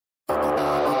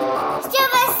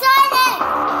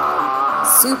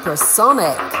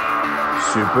Supersonic.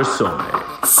 Supersonic.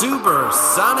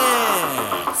 Supersonic.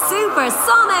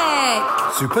 Supersonic.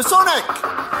 Supersonic.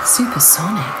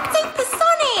 Supersonic.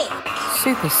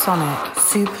 Supersonic.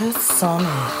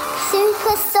 Supersonic.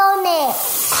 Supersonic.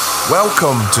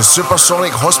 Welcome to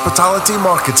Supersonic Hospitality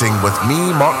Marketing with me,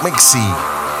 Mark McSee,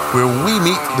 where we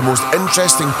meet the most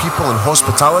interesting people in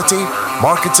hospitality,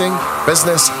 marketing,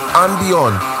 business and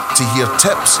beyond to hear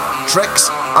tips, tricks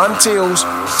and tales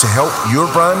to help your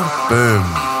brand boom.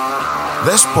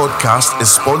 This podcast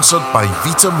is sponsored by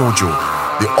Vita Mojo,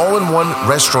 the all-in-one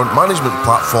restaurant management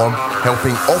platform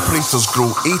helping operators grow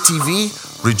ATV,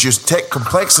 reduce tech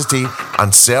complexity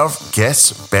and serve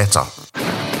guests better.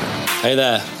 Hey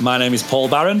there, my name is Paul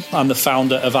Barron. I'm the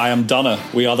founder of I Am Donna.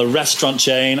 We are the restaurant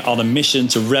chain on a mission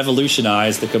to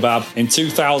revolutionise the kebab. In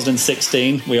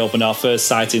 2016, we opened our first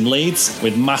site in Leeds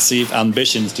with massive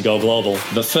ambitions to go global.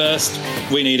 But first,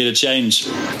 we needed a change.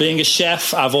 Being a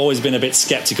chef, I've always been a bit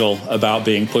sceptical about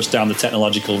being pushed down the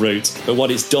technological route. But what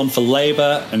it's done for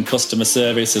labour and customer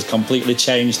service has completely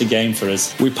changed the game for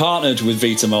us. We partnered with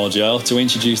Vita Mojo to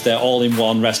introduce their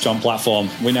all-in-one restaurant platform.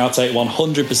 We now take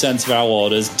 100% of our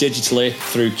orders digitally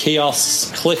through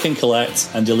kiosks, click and collect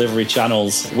and delivery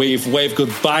channels. We've waved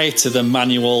goodbye to the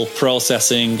manual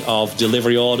processing of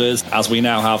delivery orders as we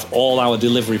now have all our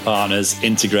delivery partners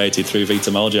integrated through Vita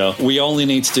Mojo. We only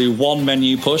need to do one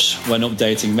menu push when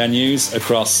updating menus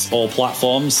across all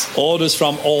platforms. Orders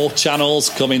from all channels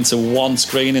come into one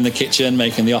screen in the kitchen,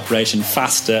 making the operation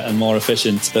faster and more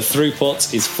efficient. The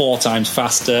throughput is 4 times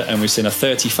faster and we've seen a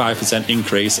 35%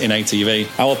 increase in ATV.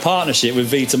 Our partnership with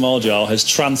Vita Mojo has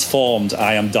transformed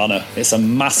I Am Donna. It's a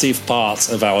massive part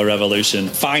of our revolution.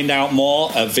 Find out more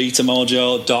at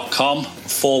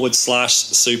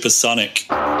vitamojo.com/supersonic.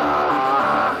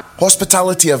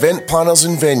 Hospitality event planners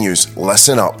and venues,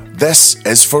 listen up. This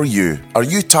is for you. Are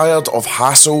you tired of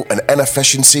hassle and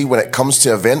inefficiency when it comes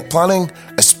to event planning,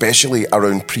 especially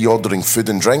around pre-ordering food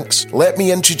and drinks? Let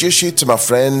me introduce you to my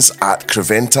friends at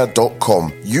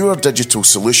Creventa.com, your digital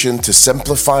solution to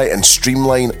simplify and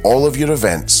streamline all of your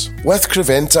events. With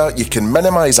Creventa, you can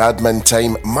minimise admin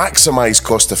time, maximise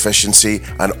cost efficiency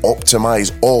and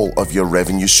optimise all of your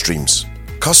revenue streams.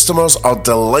 Customers are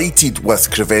delighted with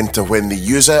Creventa when they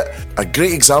use it. A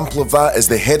great example of that is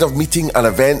the head of meeting and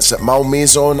events at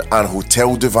Malmaison and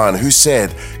Hotel du Vin, who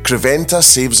said, Creventa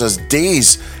saves us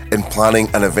days in planning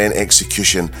and event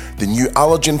execution. The new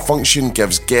allergen function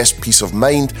gives guests peace of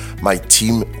mind. My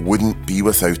team wouldn't be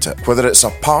without it. Whether it's a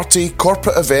party,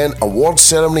 corporate event, award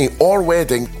ceremony or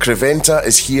wedding, Creventa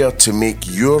is here to make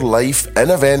your life in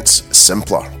events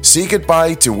simpler. Say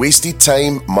goodbye to wasted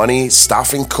time, money,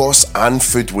 staffing costs and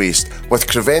food waste. With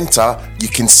Creventa, you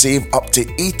can save up to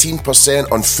 18%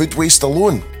 on food waste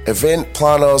alone. Event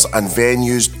planners and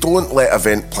venues, don't let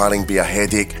event planning be a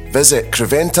headache. Visit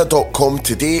Creventa.com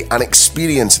today and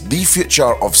experience the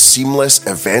future of seamless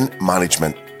event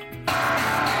management.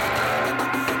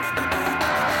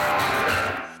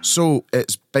 So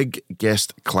it's big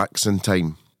guest klaxon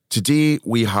time. Today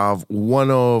we have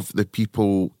one of the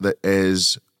people that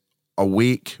is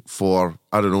awake for,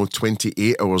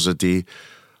 28 hours a day,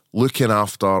 looking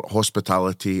after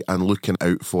hospitality and looking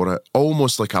out for it,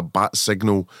 almost like a bat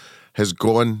signal has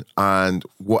gone, and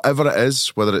whatever it is,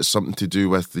 whether it's something to do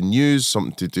with the news,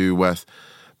 something to do with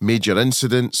major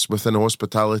incidents within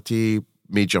hospitality,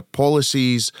 major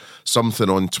policies, something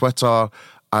on Twitter,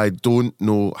 I don't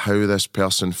know how this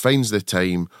person finds the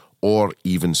time or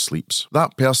even sleeps.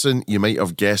 That person, you might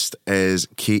have guessed, is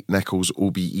Kate NICHOLLS,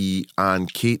 OBE,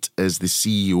 and Kate is the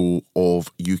CEO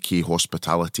of UK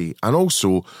Hospitality and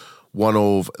also one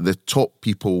of the top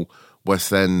people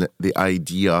within the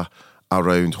idea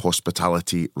around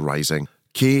Hospitality Rising.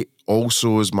 Kate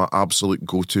also is my absolute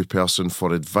go-to person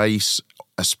for advice,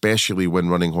 especially when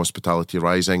running Hospitality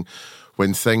Rising,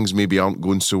 when things maybe aren't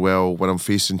going so well, when I'm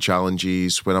facing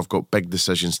challenges, when I've got big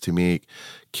decisions to make.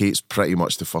 Kate's pretty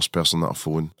much the first person that I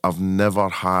phone. I've never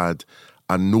had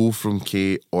a no from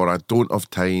Kate or I don't have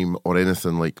time or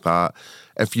anything like that.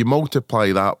 If you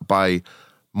multiply that by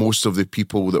most of the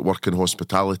people that work in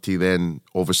hospitality, then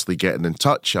obviously getting in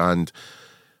touch and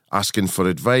asking for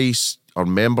advice, or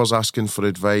members asking for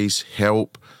advice,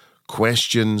 help,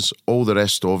 questions, all the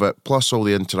rest of it, plus all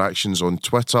the interactions on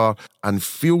Twitter and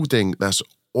fielding this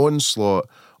onslaught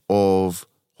of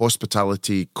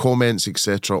hospitality comments,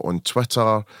 etc. on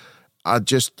Twitter. I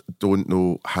just don't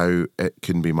know how it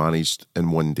can be managed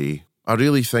in one day. I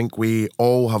really think we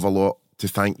all have a lot to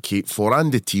thank Kate for,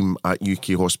 and the team at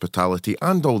UK Hospitality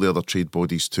and all the other trade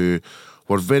bodies too,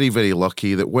 we're very, very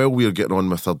lucky that while we're getting on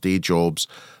with our day jobs,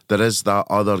 there is that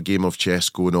other game of chess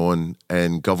going on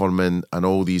in government and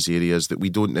all these areas that we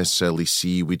don't necessarily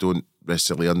see, we don't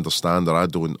necessarily understand, or I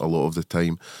don't a lot of the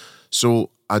time. So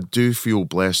I do feel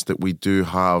blessed that we do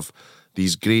have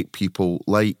these great people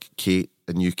like Kate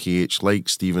in UKH, like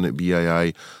Stephen at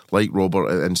BII, like Robert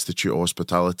at Institute of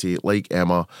Hospitality, like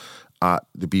Emma at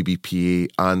the BBPA,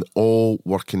 and all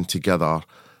working together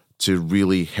to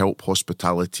really help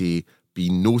hospitality be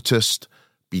noticed,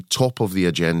 be top of the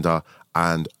agenda,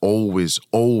 and always,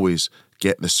 always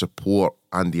get the support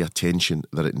and the attention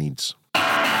that it needs.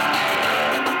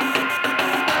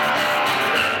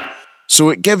 So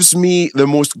it gives me the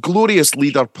most glorious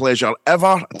leader pleasure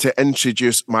ever to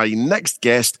introduce my next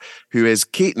guest, who is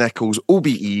Kate NICHOLLS,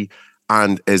 OBE,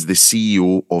 and is the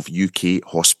CEO of UK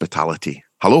Hospitality.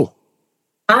 Hello.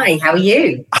 Hi, how are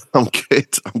you? I'm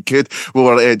good. We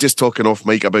were just talking off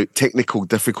mic about technical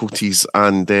difficulties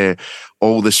and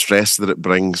all the stress that it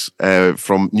brings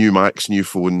from new Macs, new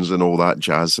phones and all that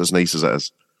jazz, as nice as it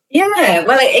is. Yeah,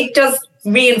 well, it does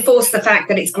reinforce the fact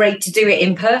that it's great to do it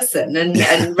in person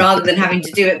and rather than having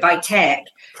to do it by tech.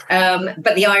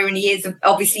 But the irony is,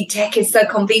 obviously, tech is so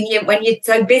convenient when you're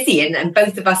so busy, and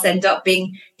both of us end up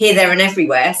being here, there and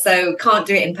everywhere. So can't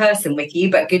do it in person with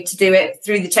you, but good to do it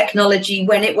through the technology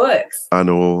when it works. I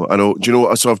know. Do you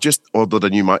know, so I've just ordered a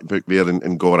new MacBook there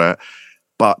and got it,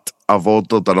 but I've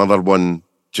ordered another one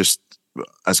just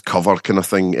as cover kind of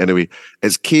thing. Anyway,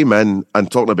 it's came in,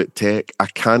 and talking about tech, I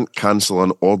can't cancel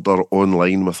an order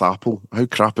online with Apple. How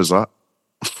crap is that?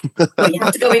 Well, you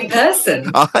have to go in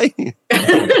person. Aye.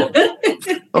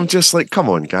 I'm just like, come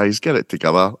on, guys, get it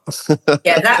together.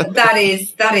 Yeah, that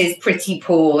is pretty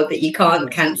poor that you can't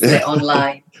cancel it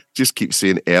online. Just keep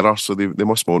saying error, so they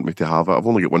must want me to have it. I've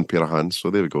only got one pair of hands, so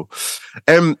there we go.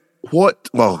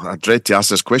 Well, I dread to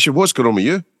ask this question. What's going on with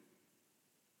you?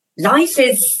 Life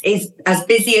is as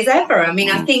busy as ever. I mean,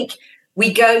 I think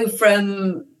we go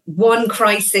from one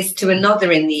crisis to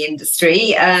another in the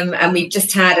industry. And we've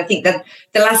just had, I think that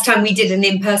the last time we did an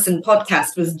in-person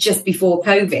podcast was just before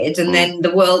COVID, and then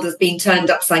the world has been turned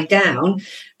upside down.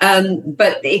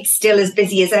 But it's still as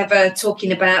busy as ever,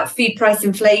 talking about food price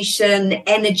inflation,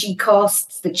 energy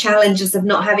costs, the challenges of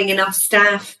not having enough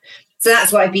staff. So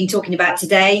that's what I've been talking about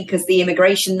today, because the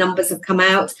immigration numbers have come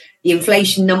out. The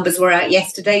inflation numbers were out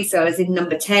yesterday. So I was in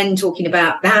number 10 talking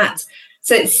about that.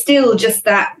 So it's still just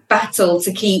that battle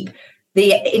to keep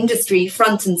the industry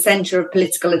front and centre of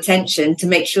political attention, to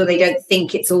make sure they don't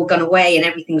think it's all gone away and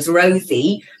everything's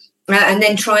rosy. And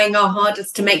then trying our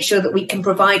hardest to make sure that we can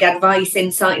provide advice,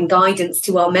 insight and guidance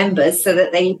to our members so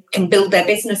that they can build their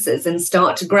businesses and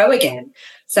start to grow again.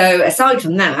 So aside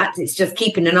from that, it's just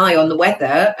keeping an eye on the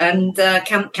weather, and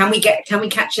can we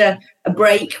catch a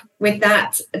break with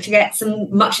that to get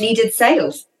some much needed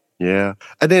sales? Yeah.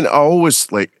 And then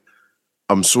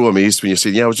I'm so amazed when you're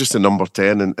saying, I was just a number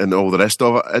 10 and all the rest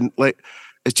of it. And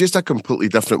it's just a completely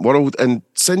different world. And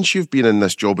since you've been in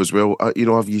this job as well,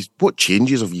 what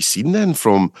changes have you seen then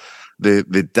from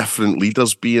the different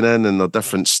leaders being in and the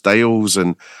different styles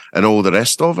and all the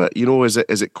rest of it?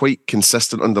 Is it quite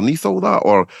consistent underneath all that,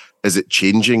 or is it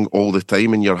changing all the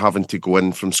time and you're having to go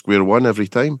in from square one every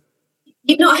time?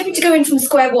 You're not having to go in from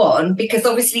square one, because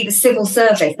obviously the civil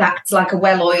service acts like a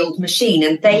well-oiled machine,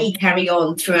 and they carry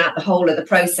on throughout the whole of the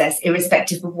process,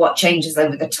 irrespective of what changes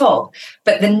over the top.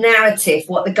 But the narrative,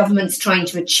 what the government's trying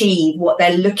to achieve, what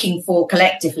they're looking for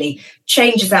collectively,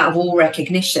 changes out of all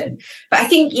recognition. But I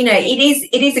think,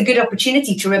 it is a good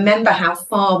opportunity to remember how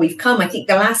far we've come. I think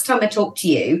the last time I talked to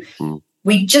you,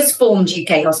 we just formed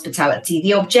UK Hospitality.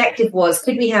 The objective was,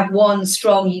 could we have one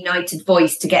strong, united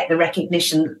voice to get the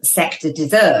recognition that the sector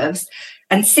deserves?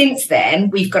 And since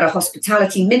then, we've got a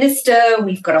hospitality minister,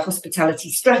 we've got a hospitality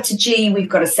strategy, we've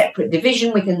got a separate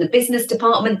division within the business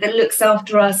department that looks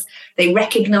after us. They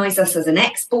recognise us as an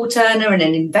export earner and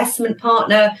an investment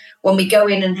partner. When we go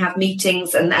in and have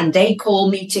meetings, and they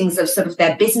call meetings of sort of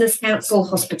their business council,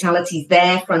 hospitality's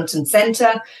there front and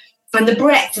centre. And the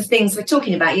breadth of things we're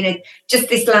talking about, just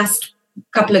this last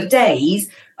couple of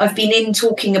days, I've been in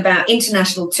talking about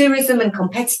international tourism and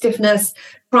competitiveness,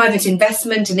 private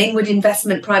investment and inward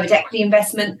investment, private equity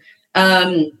investment,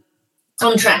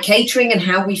 contract catering and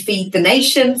how we feed the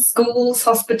nation, schools,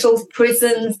 hospitals,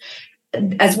 prisons,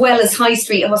 as well as high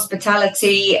street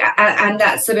hospitality and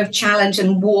that sort of challenge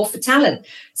and war for talent.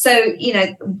 So,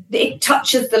 it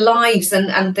touches the lives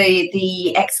and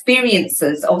the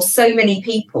experiences of so many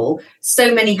people,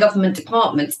 so many government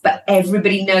departments, but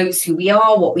everybody knows who we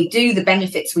are, what we do, the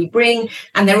benefits we bring,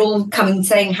 and they're all coming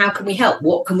saying, how can we help?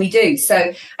 What can we do?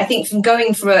 So I think from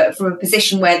going from a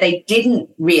position where they didn't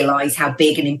realise how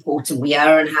big and important we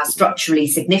are and how structurally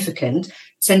significant,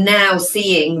 to now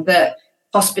seeing that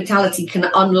hospitality can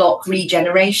unlock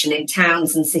regeneration in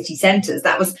towns and city centres.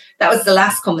 That was the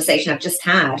last conversation I've just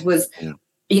had was,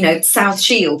 South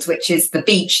Shields, which is the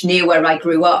beach near where I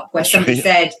grew up, where somebody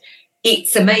said,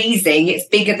 it's amazing, it's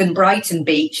bigger than Brighton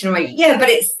Beach. And I'm like, yeah, but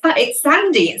it's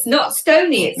sandy, it's not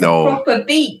stony, it's a proper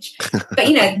beach.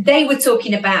 But, they were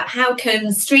talking about how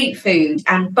can street food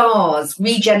and bars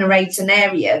regenerate an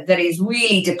area that is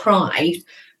really deprived.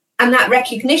 And that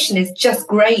recognition is just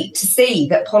great to see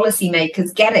that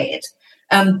policymakers get it.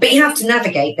 But you have to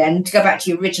navigate then, to go back to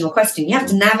your original question, you have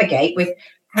to navigate with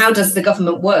how does the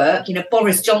government work?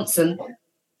 Boris Johnson,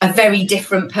 a very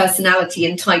different personality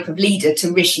and type of leader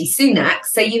to Rishi Sunak.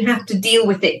 So you have to deal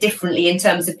with it differently in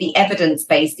terms of the evidence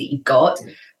base that you've got.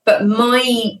 But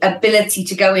my ability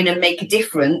to go in and make a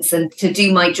difference and to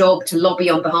do my job to lobby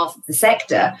on behalf of the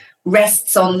sector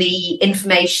rests on the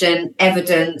information,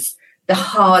 evidence, the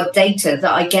hard data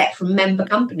that I get from member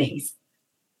companies.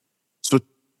 So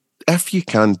if you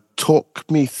can, talk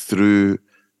me through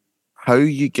how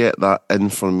you get that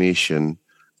information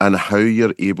and how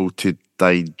you're able to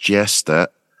digest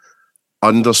it,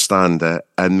 understand it,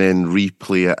 and then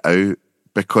replay it out,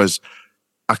 because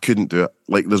I couldn't do it.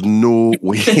 Like, there's no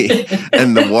way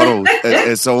in the world.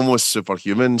 It's almost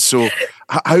superhuman. So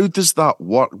how does that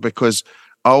work? Because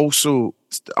I'm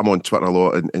on Twitter a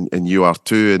lot, and you are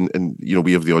too, and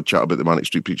we have the odd chat about the Manic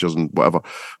Street Preachers and whatever.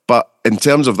 But in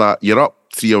terms of that, you're up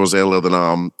 3 hours earlier than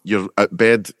I am, you're at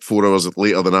bed 4 hours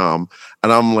later than I am,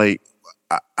 and I'm like,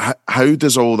 how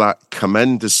does all that come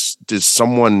in? Does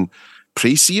someone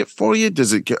pre-see it for you?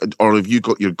 Does it or have you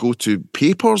got your go-to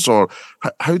papers, or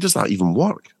how does that even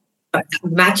work?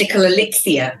 Magical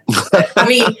elixir. I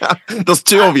mean, there's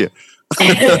two of you.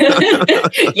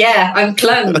 Yeah, I'm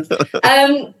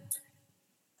cloned.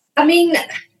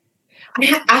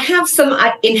 I have some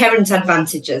inherent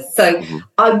advantages. So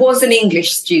I was an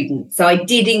English student, so I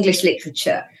did English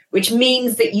literature, which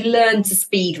means that you learn to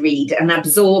speed read and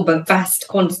absorb a vast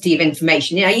quantity of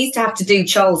information. I used to have to do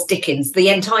Charles Dickens, the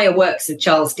entire works of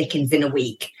Charles Dickens in a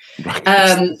week.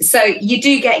 Right. So you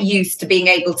do get used to being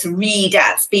able to read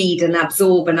at speed and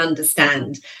absorb and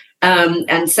understand.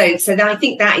 And so I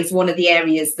think that is one of the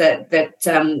areas that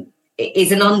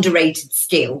is an underrated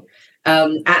skill.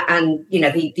 And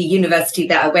the university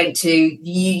that I went to,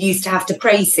 you used to have to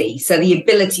précis. So the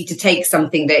ability to take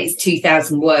something that is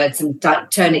 2,000 words and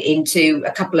turn it into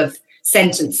a couple of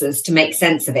sentences to make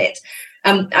sense of it.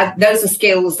 Those are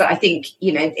skills that I think,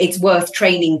 it's worth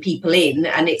training people in.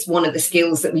 And it's one of the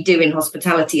skills that we do in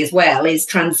hospitality as well, is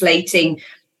translating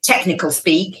technical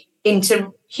speak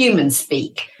into human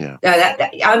speak. Yeah.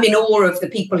 I'm in awe of the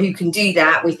people who can do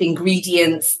that with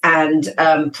ingredients and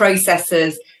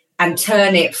processes, and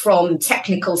turn it from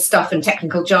technical stuff and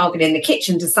technical jargon in the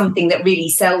kitchen to something that really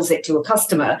sells it to a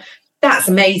customer. That's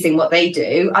amazing what they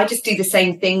do. I just do the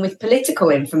same thing with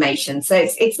political information. So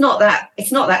it's not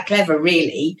that clever,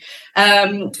 really.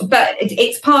 But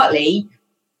it's partly,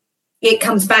 it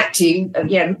comes back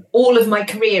to, all of my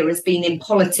career has been in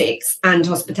politics and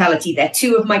hospitality. They're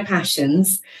two of my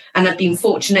passions, and I've been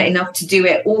fortunate enough to do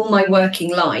it all my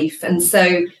working life. And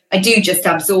so I do just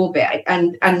absorb it,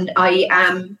 and I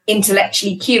am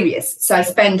intellectually curious. So I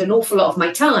spend an awful lot of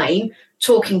my time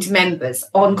talking to members,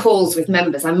 on calls with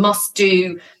members. I must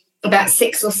do about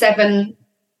 6 or 7,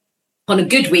 on a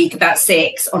good week, about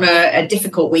 6, on a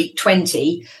difficult week,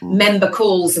 20 member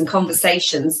calls and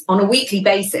conversations on a weekly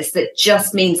basis. That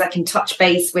just means I can touch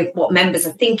base with what members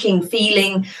are thinking,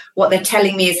 feeling, what they're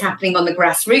telling me is happening on the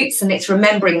grassroots. And it's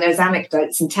remembering those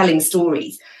anecdotes and telling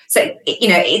stories. So,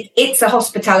 it's a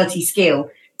hospitality skill,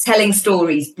 telling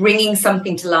stories, bringing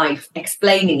something to life,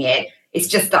 explaining it. It's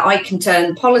just that I can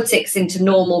turn politics into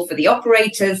normal for the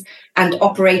operators and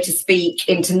operator speak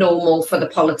into normal for the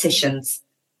politicians.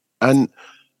 And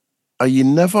are you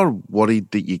never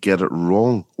worried that you get it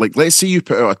wrong? Like, let's say you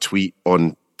put out a tweet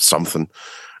on something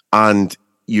and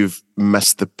you've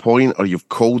missed the point, or you've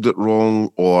called it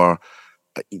wrong, or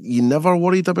you never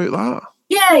worried about that?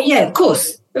 Yeah, of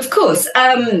course.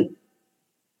 I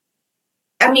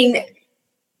mean,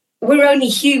 we're only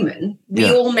human. We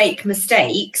all make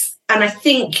mistakes. And I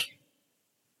think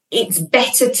it's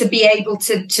better to be able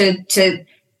to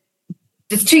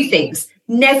there's two things.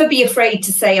 never be afraid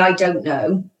to say, I don't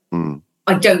know.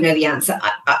 I don't know the answer.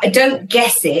 I don't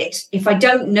guess it. If I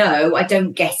don't know, I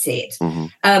don't guess it.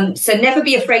 So never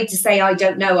be afraid to say, I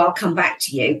don't know. I'll come back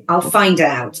to you. I'll find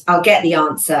out. I'll get the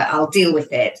answer. I'll deal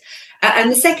with it.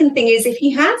 And the second thing is, if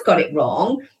you have got it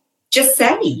wrong, just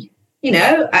say,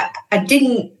 I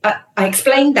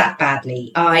explained that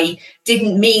badly. I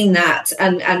didn't mean that.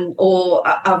 Or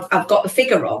I've got the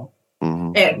figure wrong.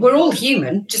 We're all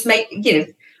human. Just my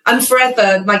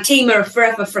team are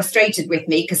forever frustrated with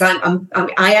me because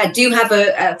I do have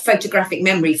a photographic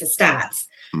memory for stats.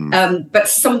 But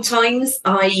sometimes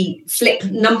I flip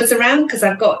numbers around because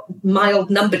I've got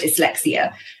mild number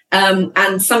dyslexia.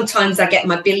 And sometimes I get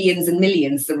my billions and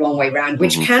millions the wrong way around,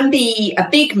 which can be a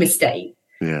big mistake.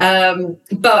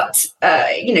 But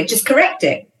just correct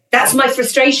it. That's my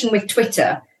frustration with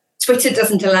Twitter. Twitter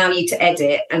doesn't allow you to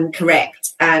edit and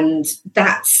correct. And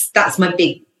that's my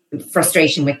big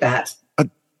frustration with that.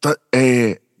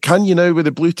 Can you now with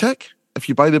the blue tick? If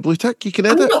you buy the blue tick, you can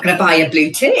edit. I'm not going to buy a blue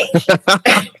tick.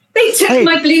 They took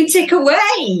my blue tick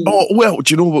away. Oh, well,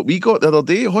 do you know what we got the other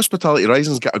day? Hospitality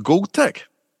Rising's got a gold tick.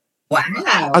 Wow.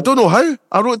 I don't know how.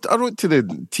 I wrote to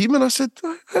the team and I said,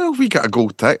 how have we got a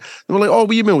gold tick? They were like, oh,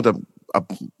 we emailed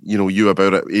you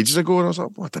about it ages ago. And I was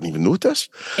like, I didn't even notice.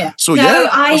 Yeah. So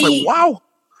I was like, wow.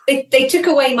 They took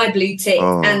away my blue tick,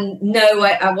 and no,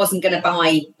 I wasn't going to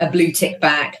buy a blue tick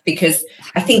back because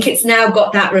I think it's now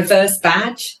got that reverse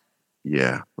badge.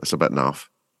 Yeah, it's a bit naff.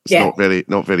 It's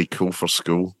not very cool for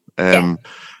school. And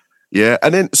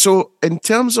then so in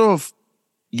terms of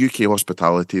UK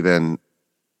hospitality, then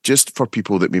just for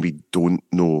people that maybe don't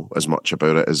know as much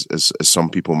about it as some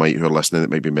people might who are listening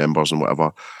that might be members and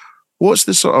whatever, what's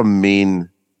the sort of main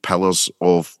pillars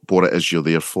of what it is you're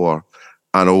there for,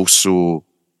 and also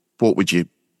what would you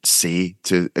say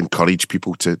to encourage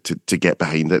people to get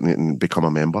behind it and become a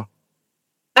member?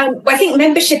 I think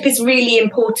membership is really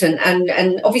important.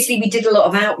 And obviously we did a lot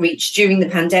of outreach during the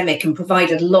pandemic and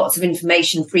provided lots of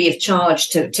information free of charge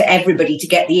to everybody to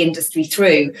get the industry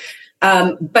through.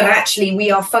 But actually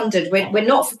we are funded. We're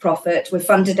not for profit. We're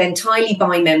funded entirely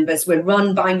by members. We're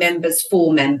run by members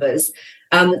for members.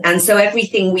 And so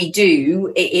everything we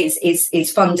do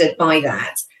is funded by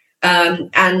that.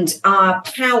 And our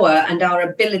power and our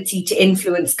ability to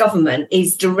influence government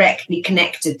is directly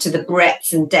connected to the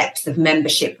breadth and depth of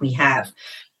membership we have.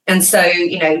 And so,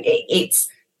 it's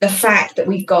the fact that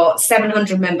we've got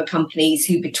 700 member companies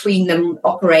who between them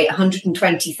operate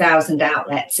 120,000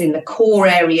 outlets in the core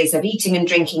areas of eating and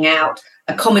drinking out,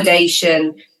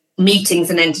 accommodation,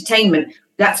 meetings and entertainment.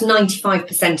 That's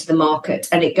 95% of the market.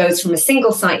 And it goes from a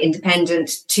single site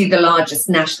independent to the largest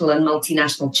national and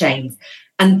multinational chains.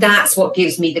 And that's what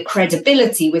gives me the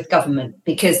credibility with government,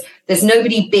 because there's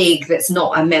nobody big that's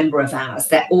not a member of ours.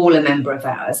 They're all a member of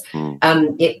ours.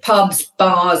 Pubs,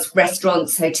 bars,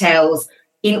 restaurants, hotels,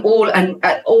 in all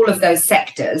of those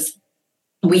sectors,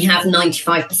 we have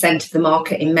 95% of the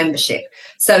market in membership.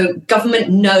 So government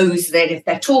knows that if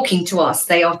they're talking to us,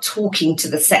 they are talking to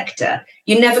the sector.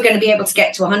 You're never going to be able to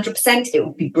get to 100%. It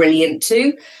would be brilliant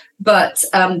too. But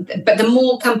the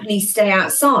more companies stay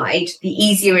outside, the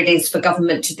easier it is for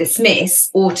government to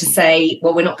dismiss or to say,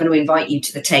 well, we're not going to invite you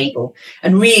to the table.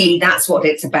 And really, that's what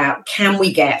it's about. Can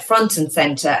we get front and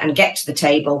centre and get to the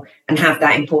table and have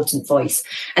that important voice?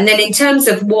 And then in terms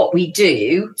of what we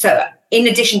do, so in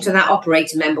addition to that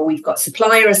operator member, we've got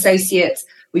supplier associates,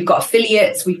 we've got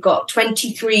affiliates, we've got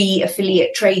 23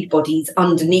 affiliate trade bodies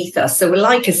underneath us. So we're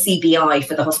like a CBI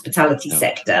for the hospitality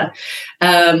sector.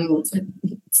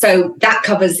 So that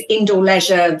covers indoor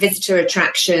leisure, visitor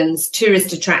attractions,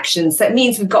 tourist attractions. So it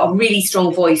means we've got a really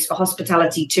strong voice for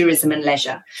hospitality, tourism and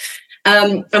leisure.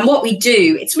 And what we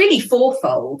do, it's really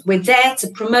fourfold. We're there to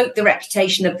promote the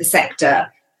reputation of the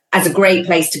sector as a great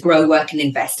place to grow, work and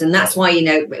invest. And that's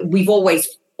why, we've always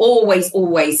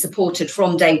supported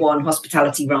from day one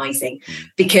Hospitality Rising,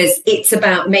 because it's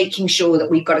about making sure that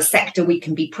we've got a sector we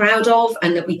can be proud of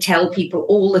and that we tell people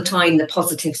all the time the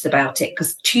positives about it,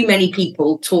 because too many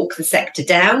people talk the sector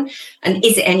down. And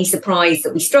is it any surprise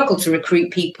that we struggle to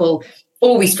recruit people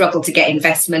or we struggle to get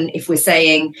investment if we're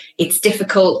saying it's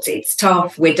difficult, it's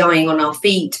tough, we're dying on our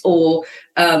feet, or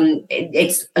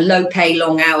it's a low pay,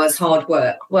 long hours, hard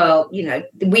work? Well,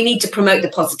 we need to promote the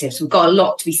positives. We've got a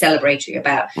lot to be celebratory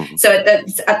about. So at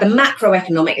the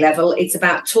macroeconomic level, it's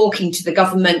about talking to the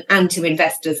government and to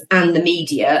investors and the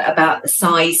media about the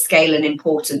size, scale and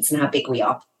importance and how big we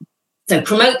are. So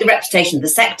promote the reputation of the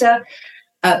sector.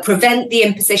 Prevent the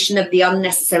imposition of the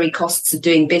unnecessary costs of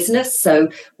doing business. So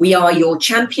we are your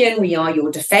champion, we are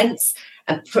your defence.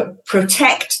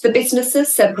 Protect the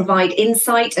businesses, so provide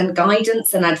insight and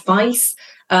guidance and advice.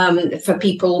 for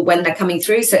people when they're coming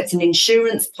through. So it's an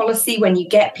insurance policy when you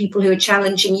get people who are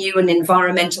challenging you, an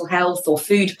environmental health or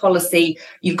food policy.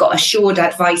 You've got assured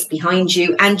advice behind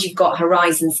you, and you've got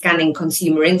horizon scanning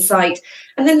consumer insight.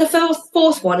 And then the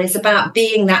fourth one is about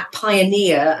being that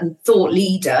pioneer and thought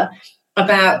leader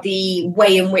about the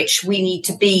way in which we need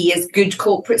to be as good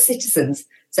corporate citizens.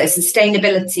 So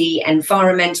sustainability,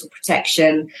 environmental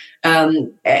protection,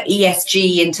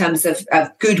 ESG in terms of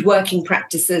good working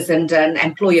practices and an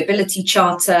employability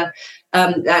charter,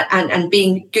 and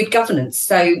being good governance.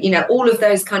 So, you know, all of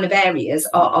those kind of areas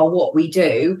are what we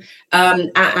do.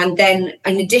 And then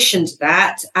in addition to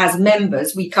that, as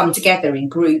members, we come together in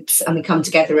groups and we come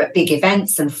together at big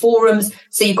events and forums.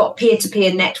 So you've got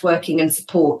peer-to-peer networking and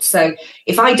support. So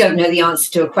if I don't know the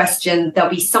answer to a question, there'll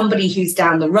be somebody who's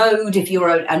down the road. If you're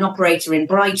an operator in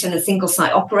Brighton, a single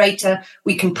site operator,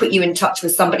 we can put you in touch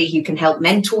with somebody who can help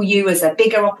mentor you as a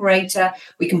bigger operator.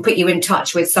 We can put you in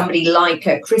touch with somebody like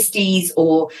Christie's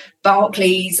or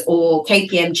Barclays or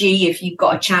KPMG if you've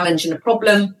got a challenge and a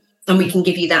problem, and we can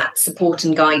give you that support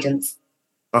and guidance.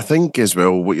 I think as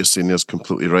well what you're saying there is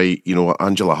completely right. You know,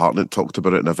 Angela Hartnett talked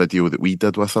about it in a video that we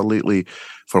did with her lately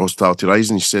for Hospitality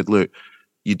Rising. She said, look,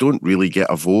 you don't really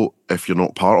get a vote if you're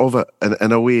not part of it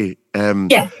in a way.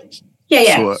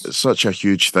 Yeah. So it's such a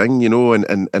huge thing, you know,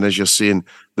 and as you're saying,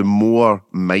 the more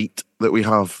might that we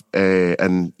have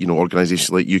in, you know,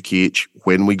 organisations like UKH,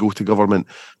 when we go to government,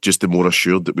 just the more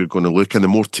assured that we're going to look and the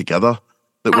more together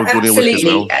that we're going to look as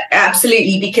well.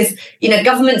 Absolutely, because, you know,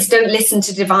 governments don't listen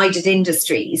to divided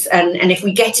industries. And if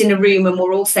we get in a room and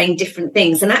we're all saying different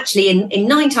things, and actually in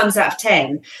 9 times out of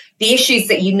 10, the issues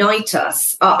that unite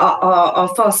us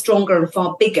are far stronger and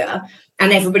far bigger,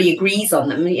 and everybody agrees on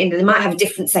them. You know, they might have a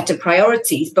different set of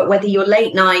priorities, but whether you're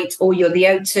late night or you're the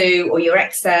O2 or you're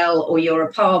Excel or you're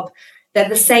a pub, they're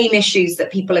the same issues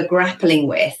that people are grappling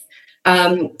with.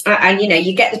 And, you know,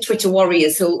 you get the Twitter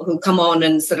warriors who'll come on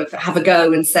and sort of have a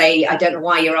go and say, I don't know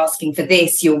why you're asking for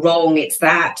this. You're wrong. It's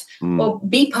that. Well,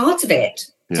 be part of it.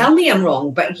 Yeah. Tell me I'm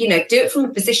wrong. But, you know, do it from a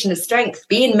position of strength.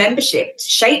 Be in membership.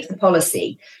 Shape the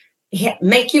policy.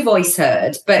 Make your voice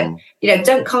heard. But, you know,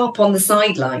 don't carp on the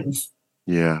sidelines.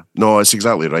 Yeah. No, it's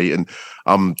exactly right. And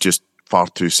I'm just far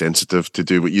too sensitive to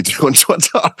do what you do on Twitter.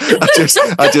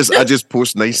 I just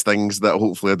post nice things that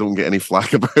hopefully I don't get any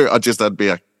flack about. I'd be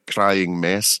a crying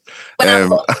mess.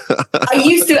 Well,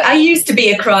 I used to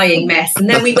be a crying mess, and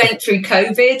then we went through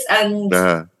COVID,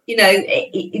 and you know,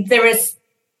 there is,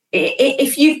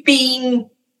 if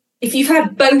you've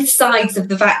had both sides of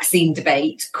the vaccine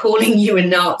debate calling you a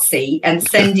Nazi and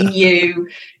sending you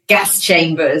gas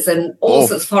chambers and all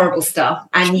sorts of horrible stuff,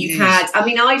 and you've had, I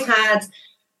mean, I've had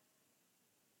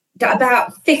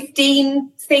about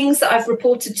 15 things that I've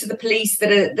reported to the police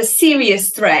that are the serious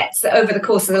threats that over the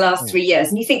course of the last 3 years.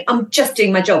 And you think, I'm just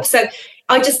doing my job. So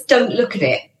I just don't look at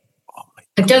it.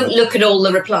 I don't look at all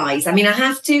the replies. I mean, I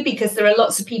have to, because there are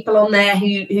lots of people on there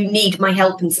who need my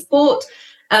help and support.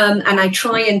 And I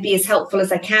try and be as helpful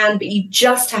as I can, but you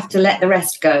just have to let the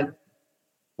rest go.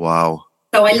 Wow.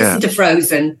 So I listen to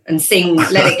Frozen and sing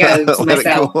Let It Go to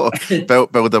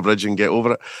myself. Build a bridge and get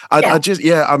over it.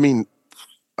 I mean,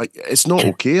 it's not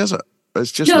okay, is it?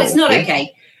 It's just it's not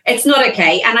okay. It's not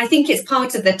okay. And I think it's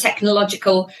part of the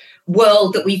technological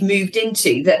world that we've moved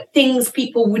into, that things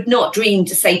people would not dream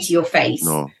to say to your face.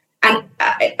 No. And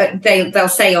they'll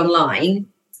say online.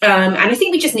 And I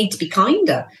think we just need to be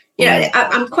kinder. You know,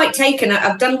 I'm quite taken.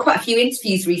 I've done quite a few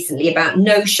interviews recently about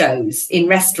no-shows in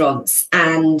restaurants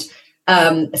and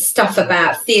stuff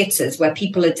about theatres where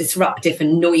people are disruptive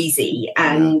and noisy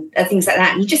and things like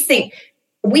that. And you just think,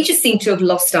 we just seem to have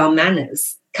lost our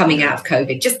manners coming out of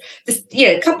COVID. Just this, you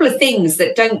know, a couple of things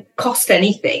that don't cost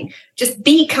anything. Just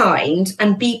be kind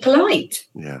and be polite.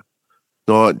 Yeah.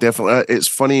 No, definitely. It's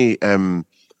funny.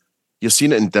 You're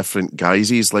seeing it in different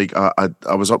guises. Like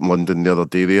I was up in London the other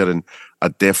day there, and I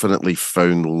definitely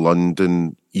found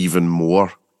London even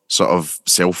more sort of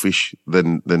selfish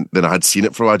than I had seen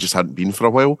it for a while. I just hadn't been for a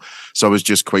while. So I was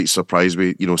just quite surprised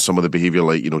with, you know, some of the behaviour,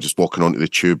 like, you know, just walking onto the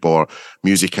tube or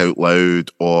music out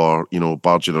loud or, you know,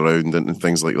 barging around and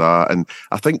things like that. And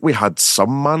I think we had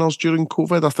some manners during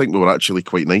COVID. I think we were actually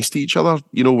quite nice to each other,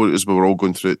 you know, as we were all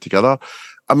going through it together.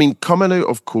 I mean, coming out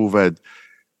of COVID,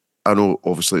 I know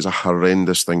obviously it's a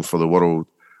horrendous thing for the world.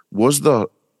 Was there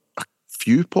a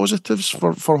few positives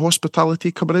for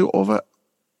hospitality coming out of it?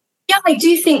 Yeah, I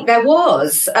do think there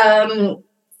was.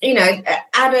 You know,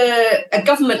 at a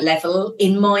government level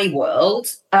in my world,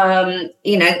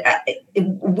 you know,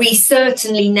 we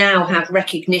certainly now have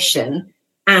recognition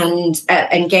and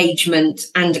engagement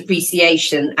and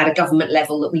appreciation at a government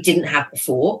level that we didn't have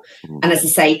before. And as I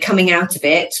say, coming out of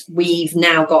it, we've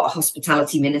now got a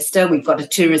hospitality minister, we've got a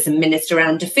tourism minister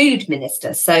and a food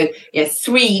minister. So, you know,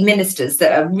 3 ministers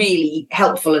that are really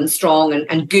helpful and strong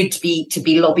and good to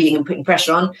be lobbying and putting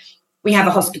pressure on. We have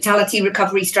a hospitality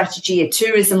recovery strategy, a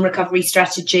tourism recovery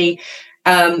strategy.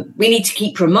 We need to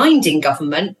keep reminding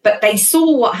government, but they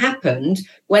saw what happened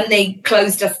when they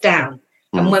closed us down.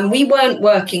 And when we weren't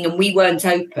working and we weren't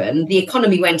open, the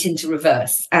economy went into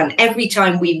reverse. And every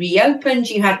time we reopened,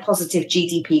 you had positive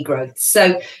GDP growth.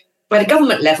 So at a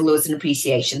government level, there was an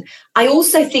appreciation. I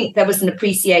also think there was an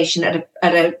appreciation at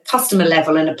a customer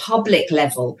level and a public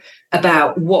level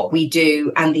about what we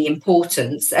do and the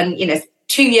importance. And, you know,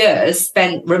 2 years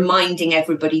spent reminding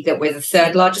everybody that we're the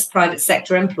 3rd largest private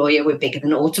sector employer. We're bigger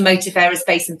than automotive,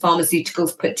 aerospace and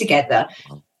pharmaceuticals put together.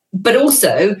 But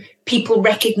also people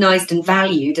recognised and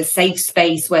valued a safe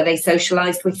space where they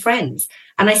socialised with friends.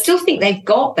 And I still think they've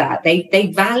got that.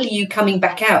 They value coming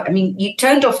back out. I mean, you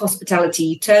turned off hospitality,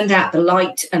 you turned out the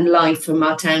light and life from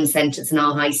our town centres and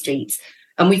our high streets,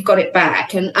 and we've got it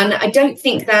back. And I don't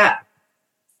think that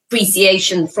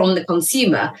appreciation from the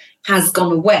consumer has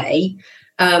gone away.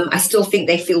 I still think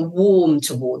they feel warm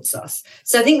towards us.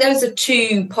 So I think those are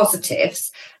 2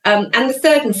 positives. And the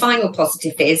 3rd and final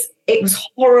positive is it was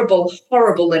horrible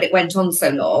that it went on so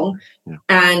long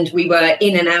and we were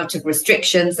in and out of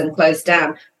restrictions and closed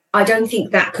down. I don't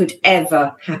think that could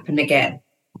ever happen again.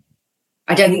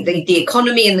 I don't think the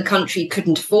economy in the country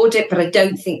couldn't afford it, but I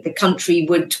don't think the country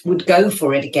would go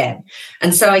for it again.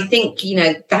 And so I think, you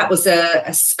know, that was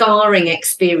a scarring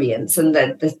experience, and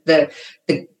the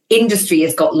industry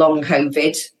has got long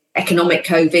COVID, economic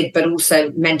COVID, but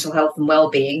also mental health and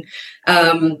well-being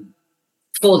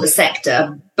for the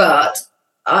sector. But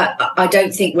I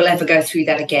don't think we'll ever go through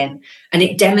that again. And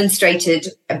it demonstrated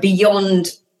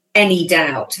beyond any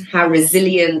doubt how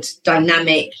resilient,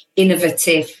 dynamic,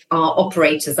 innovative our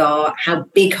operators are, how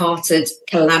big-hearted,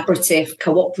 collaborative,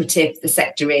 cooperative the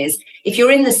sector is. If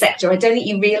you're in the sector, I don't think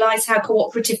you realise how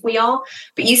cooperative we are,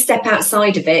 but you step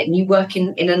outside of it and you work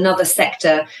in another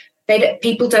sector,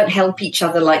 people don't help each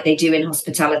other like they do in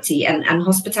hospitality, and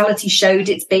hospitality showed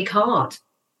its big heart.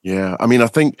 Yeah, I mean, I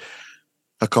think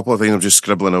a couple of things I'm just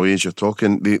scribbling away as you're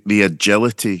talking. The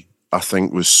agility, I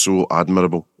think, was so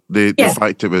admirable. The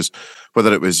fact it was,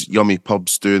 whether it was Yummy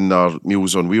Pubs doing their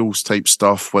Meals on Wheels type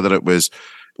stuff, whether it was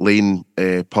Lane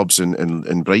Pubs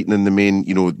in Brighton in the main,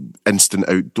 you know, instant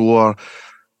outdoor,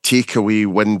 takeaway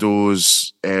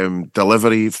windows,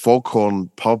 delivery, Foghorn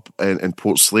Pub in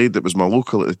Port Slade, that was my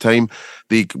local at the time.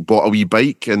 They bought a wee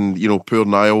bike and, you know, poor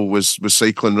Niall was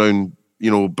cycling around, you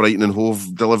know, Brighton and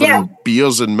Hove delivering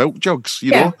beers and milk jugs,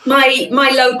 you know. My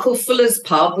local Fuller's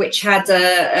Pub, which had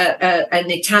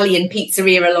an Italian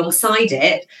pizzeria alongside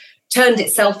it, turned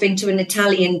itself into an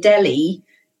Italian deli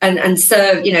and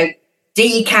served, you know,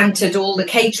 decanted all the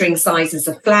catering sizes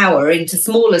of flour into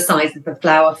smaller sizes of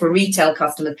flour for retail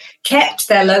customers, kept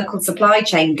their local supply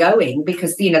chain going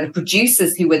because, you know, the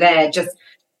producers who were there just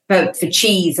for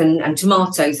cheese and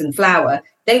tomatoes and flour,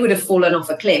 they would have fallen off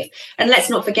a cliff. And let's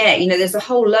not forget, you know, there's a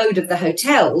whole load of the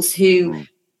hotels who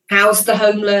housed the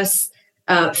homeless,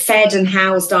 fed and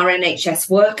housed our NHS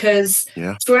workers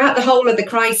throughout the whole of the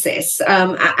crisis,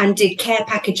 and did care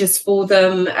packages for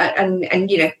them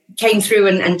and you know, came through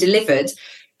and delivered.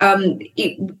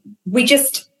 We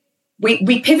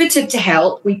pivoted to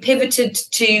help, we pivoted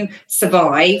to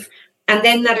survive. And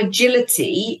then that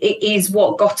agility is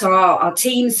what got our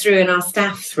teams through and our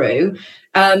staff through.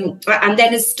 And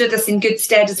then has stood us in good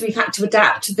stead as we've had to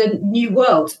adapt to the new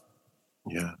world.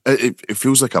 Yeah. It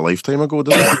feels like a lifetime ago,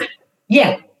 doesn't it?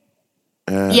 Yeah.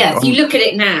 If you look at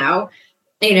it now,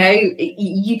 you know,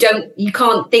 you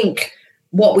can't think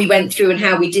what we went through and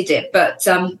how we did it, but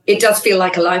it does feel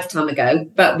like a lifetime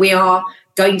ago. But we are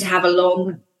going to have a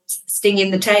long sting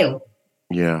in the tail.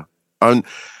 Yeah. And,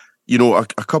 you know, a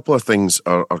couple of things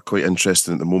are quite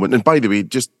interesting at the moment. And by the way,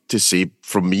 just to say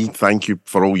from me, thank you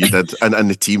for all you did and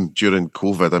the team during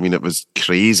COVID. I mean, it was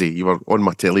crazy. You were on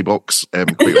my telly box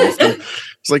quite often.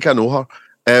 It's like I know her.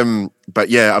 But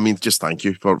yeah, I mean, just thank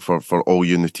you for all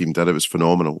you and the team did. It was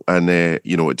phenomenal. And,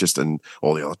 you know, it just, and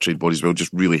all the other trade bodies well,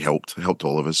 just really helped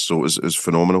all of us. So it was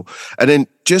phenomenal. And then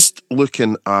just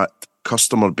looking at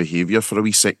customer behaviour for a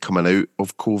wee sec coming out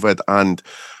of COVID and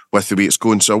with the way it's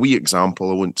going. So a wee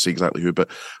example, I won't say exactly who, but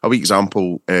a wee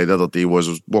example the other day was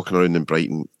I was walking around in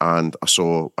Brighton and I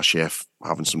saw a chef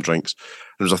having some drinks.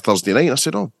 And it was a Thursday night. And I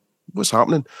said, "Oh, what's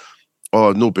happening?"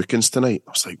 "Oh, no bookings tonight."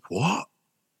 I was like, "What?"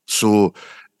 So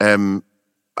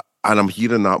And I'm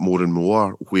hearing that more and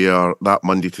more, where that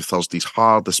Monday to Thursday's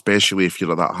hard, especially if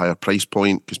you're at that higher price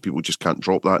point, because people just can't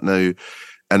drop that now.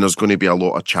 And there's going to be a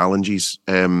lot of challenges,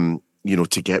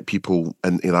 to get people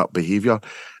into that behaviour.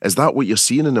 Is that what you're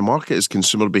seeing in the market? Is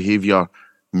consumer behaviour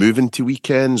moving to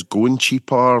weekends, going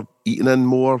cheaper, eating in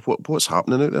more? What's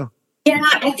happening out there? Yeah,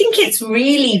 I think it's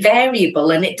really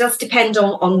variable, and it does depend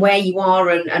on where you are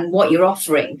and what you're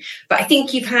offering. But I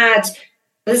think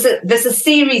there's a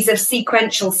series of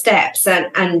sequential steps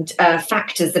and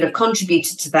factors that have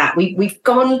contributed to that. We've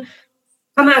come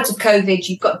out of COVID,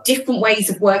 you've got different ways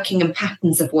of working and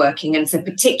patterns of working. And so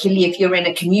particularly if you're in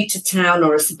a commuter town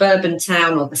or a suburban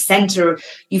town or the centre,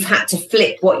 you've had to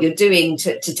flip what you're doing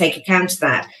to take account of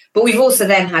that. But we've also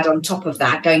then had on top of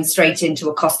that going straight into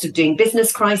a cost of doing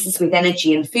business crisis with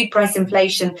energy and food price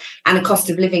inflation, and a cost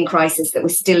of living crisis that we're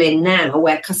still in now,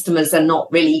 where customers are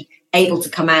not really able to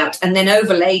come out. And then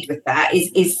overlaid with that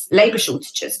is labour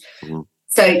shortages. Mm-hmm.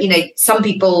 So, some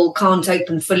people can't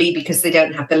open fully because they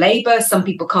don't have the labour. Some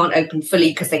people can't open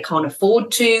fully because they can't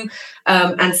afford to.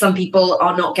 And some people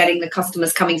are not getting the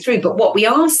customers coming through. But what we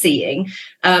are seeing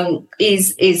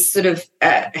is sort of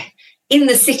in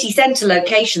the city centre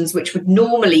locations, which would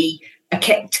normally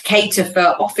cater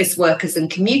for office workers and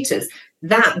commuters,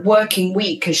 that working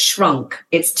week has shrunk.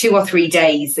 It's 2 or 3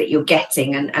 days that you're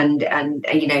getting. And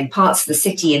in parts of the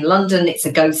city, in London, it's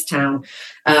a ghost town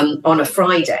on a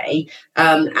Friday.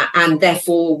 And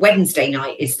therefore, Wednesday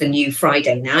night is the new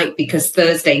Friday night, because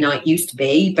Thursday night used to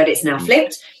be, but it's now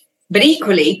flipped. But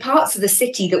equally, parts of the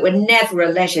city that were never a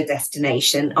leisure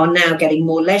destination are now getting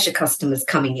more leisure customers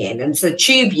coming in. And so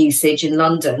tube usage in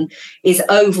London is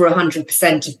over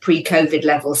 100% of pre-COVID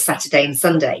levels Saturday and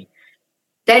Sunday.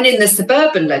 Then in the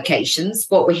suburban locations,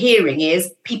 what we're hearing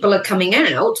is people are coming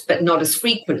out, but not as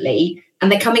frequently,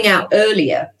 and they're coming out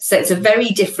earlier. So it's a very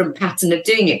different pattern of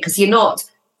doing it, because you're not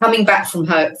coming back from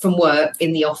work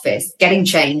in the office, getting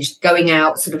changed, going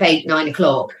out sort of 8, 9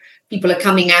 o'clock. People are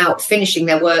coming out, finishing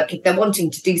their work. If they're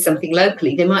wanting to do something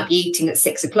locally, they might be eating at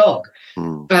 6 o'clock.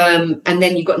 And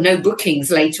then you've got no bookings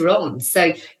later on.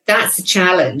 So that's a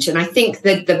challenge. And I think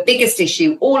that the biggest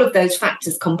issue, all of those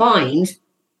factors combined,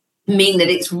 mean that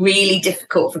it's really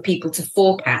difficult for people to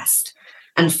forecast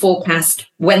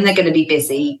when they're going to be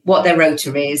busy, what their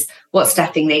rota is, what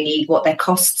staffing they need, what their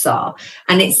costs are.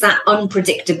 And it's that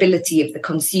unpredictability of the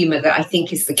consumer that I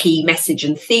think is the key message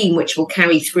and theme, which will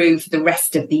carry through for the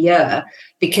rest of the year,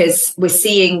 because we're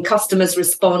seeing customers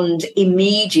respond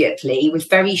immediately with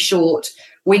very short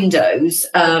windows.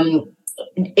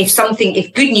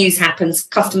 If good news happens,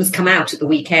 customers come out at the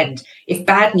weekend. If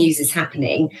bad news is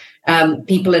happening,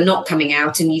 people are not coming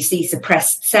out, and you see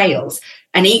suppressed sales.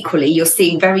 And equally, you're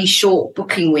seeing very short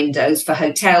booking windows for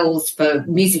hotels, for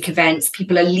music events.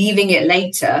 People are leaving it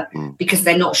later because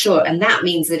they're not sure. And that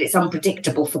means that it's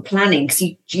unpredictable for planning, because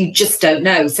you just don't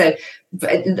know. So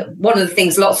one of the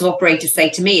things lots of operators say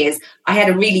to me is, I had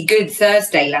a really good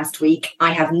Thursday last week.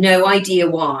 I have no idea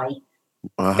why.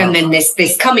 And then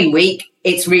this coming week,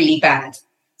 it's really bad.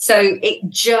 So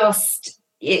it's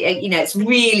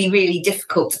really, really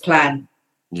difficult to plan.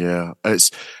 Yeah,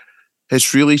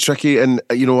 it's really tricky. And,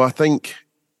 I think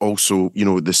also,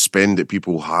 the spend that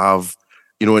people have,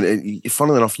 and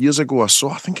funnily enough, years ago, I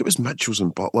think it was Mitchells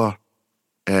and Butler,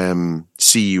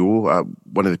 CEO at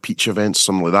one of the Peach events,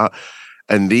 something like that.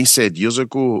 And they said years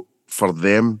ago, for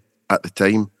them at the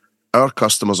time, our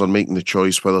customers are making the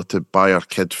choice whether to buy our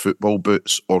kid football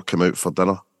boots or come out for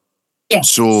dinner. Yes.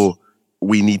 So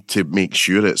we need to make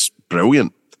sure it's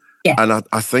brilliant. Yeah. And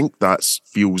I think that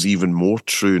feels even more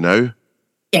true now.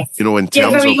 Yes. In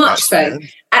terms very of much so.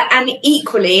 And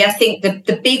equally, I think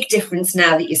the big difference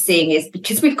now that you're seeing is,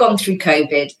 because we've gone through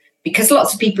COVID, because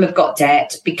lots of people have got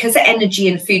debt, because energy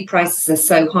and food prices are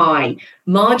so high,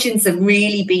 margins have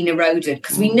really been eroded,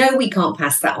 because we know we can't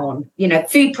pass that on.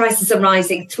 Food prices are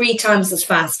rising 3 times as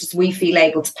fast as we feel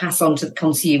able to pass on to the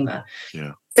consumer.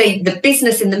 Yeah. So the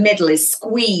business in the middle is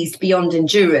squeezed beyond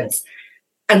endurance.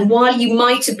 And while you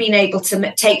might have been able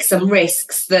to take some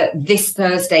risks that this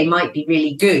Thursday might be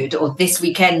really good, or this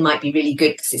weekend might be really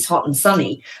good because it's hot and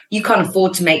sunny, you can't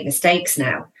afford to make mistakes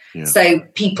now. Yeah. So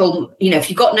people, if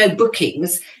you've got no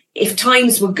bookings, if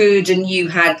times were good and you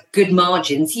had good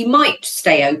margins, you might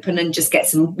stay open and just get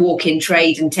some walk-in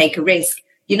trade and take a risk.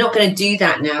 You're not going to do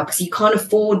that now, because you can't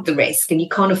afford the risk, and you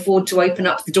can't afford to open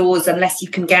up the doors unless you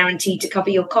can guarantee to cover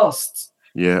your costs.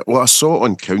 Yeah, well, I saw it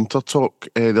on Counter Talk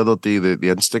the other day, the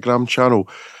Instagram channel,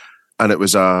 and it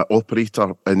was a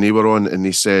operator, and they were on, and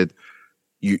they said,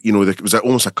 it was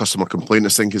almost a customer complaint. I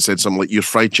think it said something like, your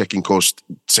fried chicken cost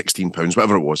 £16,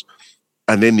 whatever it was.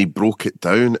 And then they broke it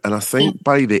down. And I think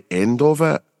by the end of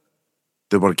it,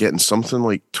 they were getting something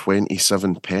like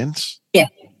 27 pence. Yeah.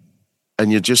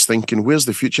 And you're just thinking, where's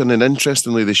the future? And then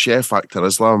interestingly, the chef Akhtar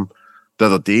Islam the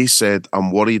other day said,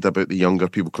 I'm worried about the younger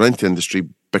people coming into the industry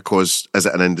because is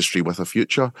it an industry with a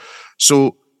future?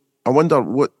 So I wonder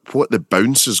what the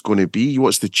bounce is going to be.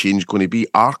 What's the change going to be?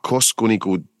 Are costs going to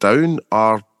go down?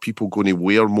 Are people going to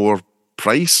wear more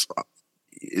price?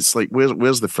 It's like,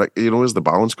 where's the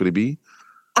balance going to be?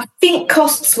 I think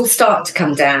costs will start to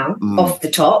come down off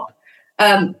the top.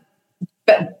 But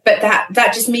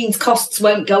that just means costs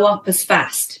won't go up as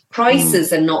fast.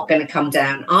 Prices are not going to come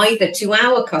down either to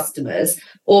our customers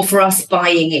or for us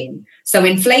buying in. So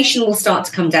inflation will start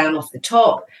to come down off the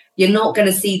top. You're not going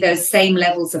to see those same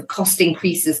levels of cost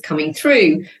increases coming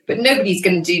through, but nobody's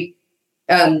going to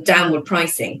do downward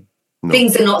pricing. No.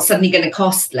 Things are not suddenly going to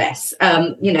cost less.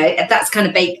 That's kind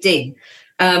of baked in.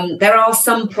 There are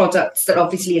some products that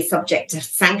obviously are subject to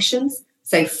sanctions.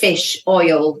 So fish,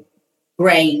 oil,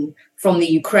 grain from the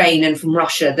Ukraine and from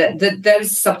Russia,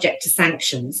 those are subject to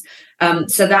sanctions.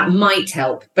 So that might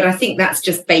help, but I think that's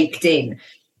just baked in.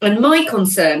 And my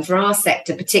concern for our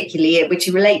sector particularly, which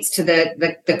relates to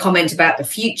the comment about the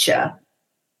future,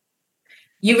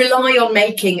 you rely on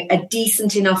making a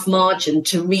decent enough margin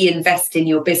to reinvest in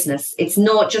your business. It's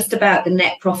not just about the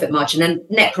net profit margin, and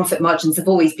net profit margins have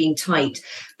always been tight,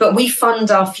 but we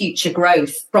fund our future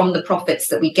growth from the profits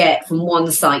that we get from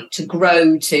one site to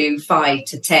grow to 5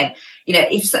 to 10.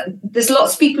 If there's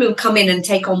lots of people who come in and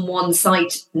take on one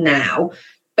site now,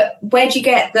 but where do you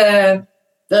get the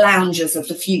loungers of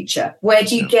the future? Where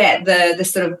do you get the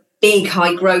sort of big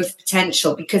high growth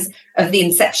potential because of the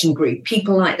Inception Group,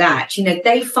 people like that?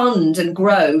 They fund and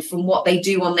grow from what they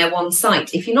do on their one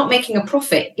site. If you're not making a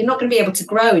profit, you're not going to be able to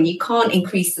grow, and you can't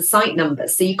increase the site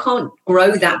numbers. So you can't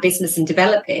grow that business and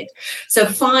develop it. So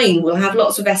fine, we'll have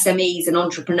lots of SMEs and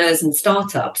entrepreneurs and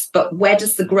startups, but where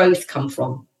does the growth come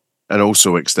from? And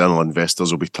also external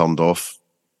investors will be turned off.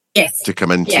 Yes. To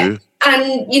come into. Yeah.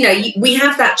 And, we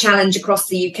have that challenge across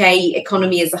the UK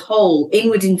economy as a whole.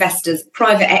 Inward investors,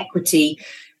 private equity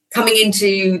coming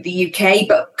into the UK,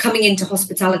 but coming into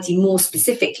hospitality more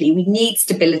specifically. We need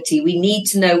stability. We need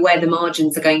to know where the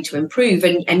margins are going to improve.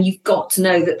 And you've got to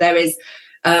know that there is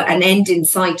an end in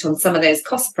sight on some of those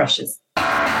cost pressures.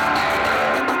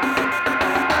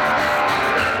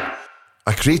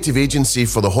 A creative agency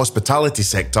for the hospitality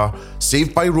sector,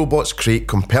 Saved by Robots create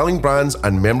compelling brands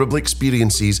and memorable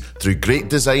experiences through great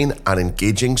design and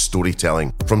engaging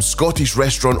storytelling. From Scottish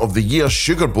Restaurant of the Year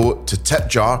Sugarboat to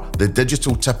TipJar, the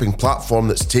digital tipping platform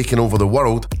that's taken over the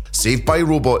world, Saved by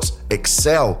Robots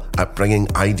excel at bringing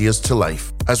ideas to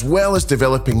life. As well as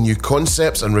developing new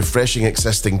concepts and refreshing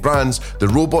existing brands, the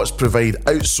robots provide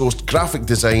outsourced graphic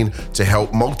design to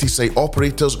help multi-site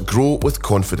operators grow with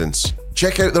confidence.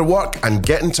 Check out their work and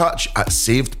get in touch at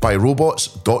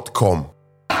savedbyrobots.com.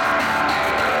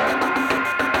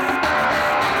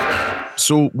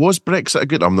 So, was Brexit a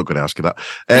good... I'm not going to ask you that.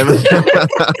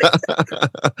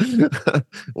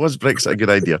 Was Brexit a good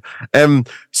idea?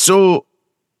 So,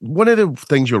 one of the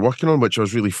things you're working on, which I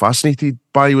was really fascinated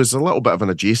by, was a little bit of an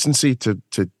adjacency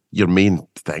to your main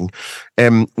thing,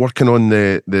 working on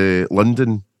the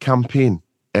London campaign,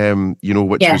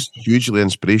 which was hugely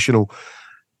inspirational.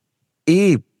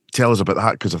 Tell us about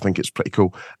that, because I think it's pretty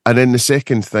cool. And then the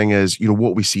second thing is,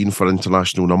 what we've seen for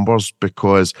international numbers,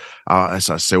 because it's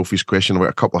a selfish question about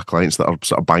a couple of clients that are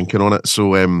sort of banking on it.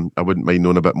 So I wouldn't mind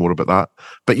knowing a bit more about that.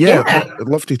 But I'd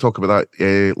love to talk about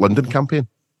that London campaign.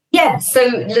 Yeah,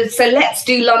 so Let's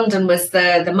Do London was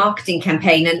the marketing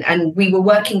campaign, and we were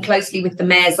working closely with the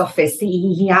Mayor's office.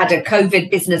 He had a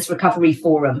COVID business recovery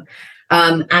forum.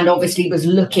 And obviously was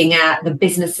looking at the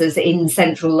businesses in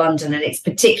central London, and it's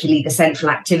particularly the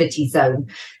central activity zone,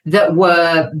 that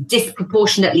were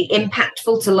disproportionately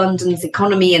impactful to London's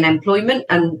economy and employment.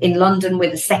 And in London, we're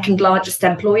the second largest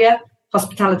employer,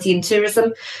 hospitality and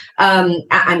tourism,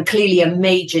 and clearly a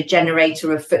major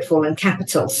generator of footfall and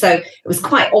capital. So it was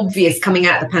quite obvious coming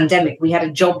out of the pandemic, we had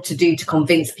a job to do to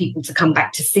convince people to come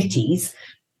back to cities,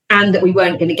 and that we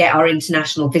weren't going to get our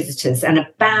international visitors. And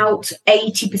about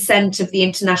 80% of the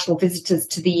international visitors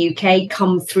to the UK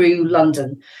come through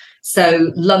London.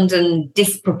 So London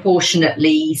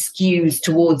disproportionately skews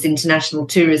towards international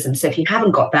tourism. So if you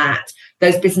haven't got that,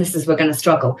 those businesses were going to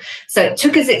struggle. So it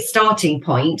took us its starting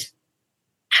point.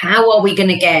 How are we going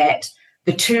to get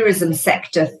the tourism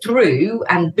sector through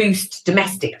and boost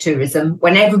domestic tourism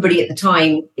when everybody at the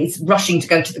time is rushing to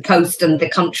go to the coast and the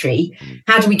country?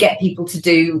 How do we get people to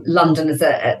do London as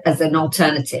an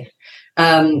alternative?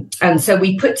 And so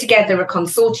we put together a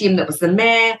consortium that was the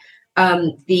Mayor,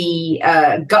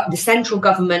 the central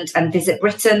government and Visit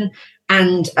Britain,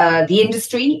 and the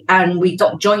industry. And we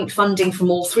got joint funding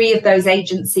from all three of those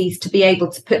agencies to be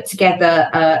able to put together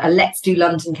a Let's Do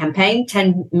London campaign,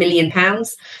 £10 million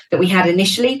that we had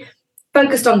initially,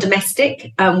 focused on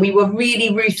domestic. We were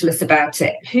really ruthless about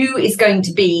it. Who is going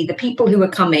to be the people who are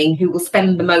coming, who will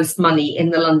spend the most money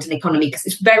in the London economy? Because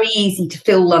it's very easy to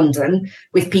fill London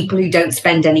with people who don't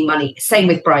spend any money. Same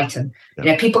with Brighton.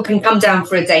 Yeah. People can come down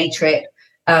for a day trip.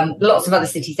 Lots of other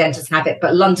city centres have it,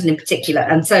 but London in particular.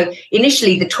 And so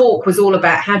initially the talk was all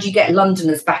about how do you get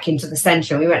Londoners back into the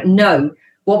centre? And we went, no,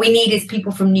 what we need is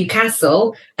people from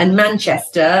Newcastle and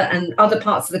Manchester and other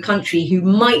parts of the country who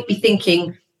might be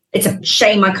thinking, it's a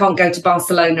shame I can't go to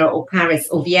Barcelona or Paris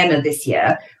or Vienna this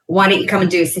year. Why don't you come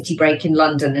and do a city break in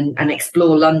London and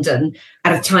explore London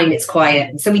at a time it's quiet?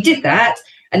 And so we did that.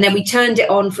 And then we turned it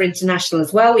on for international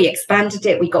as well. We expanded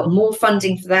it. We got more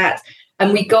funding for that.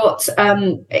 And we got,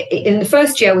 in the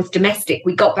first year with domestic,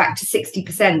 we got back to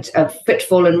 60% of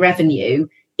footfall and revenue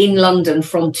in London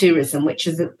from tourism, which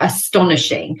is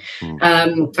astonishing.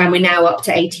 And we're now up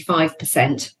to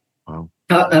 85%. Wow.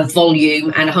 Of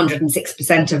volume and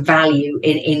 106% of value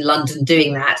in London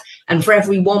doing that. And for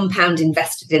every £1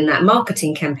 invested in that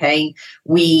marketing campaign,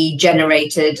 we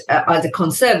generated, as a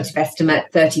conservative estimate,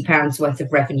 £30 worth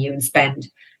of revenue and spend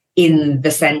in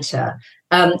the centre.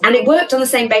 And it worked on the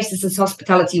same basis as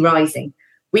Hospitality Rising.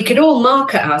 We could all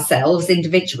market ourselves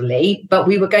individually, but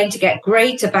we were going to get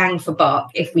greater bang for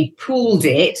buck if we pooled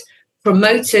it,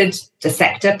 promoted the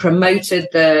sector, promoted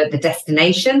the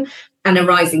destination, and a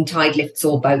rising tide lifts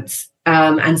all boats.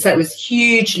 And so it was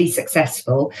hugely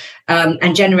successful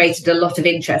and generated a lot of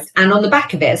interest. And on the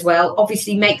back of it as well,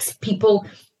 obviously makes people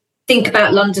think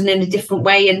about London in a different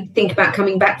way and think about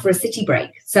coming back for a city break.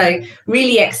 So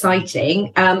really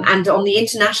exciting. And on the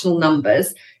international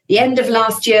numbers, the end of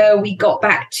last year, we got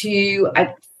back to,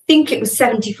 I think it was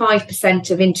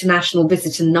 75% of international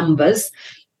visitor numbers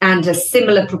and a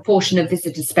similar proportion of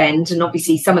visitor spend. And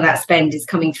obviously some of that spend is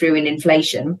coming through in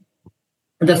inflation.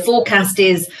 The forecast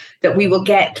is that we will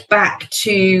get back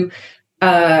to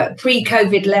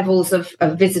pre-COVID levels of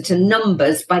visitor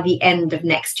numbers by the end of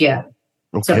next year.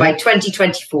 Okay. So by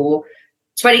 2024,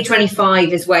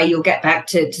 2025 is where you'll get back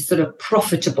to sort of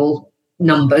profitable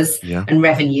numbers and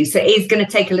revenue. So it is going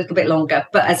to take a little bit longer.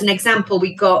 But as an example,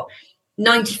 we've got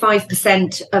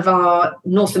 95% of our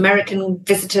North American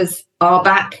visitors are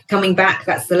coming back.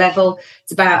 That's the level.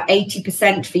 It's about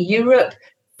 80% for Europe.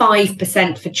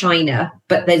 5% for China,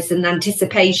 but there's an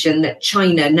anticipation that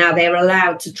China, now they're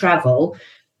allowed to travel,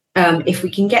 if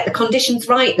we can get the conditions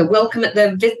right, the welcome at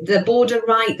the border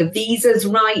right, the visas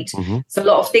right. So a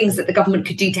lot of things that the government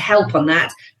could do to help on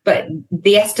that. But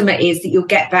the estimate is that you'll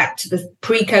get back to the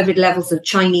pre-COVID levels of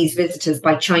Chinese visitors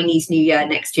by Chinese New Year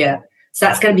next year. So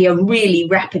that's going to be a really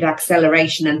rapid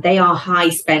acceleration, and they are high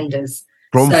spenders.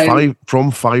 From 5%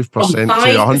 to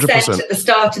 100% at the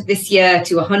start of this year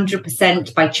to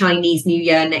 100% by Chinese New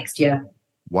Year next year.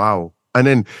 Wow. And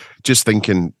then just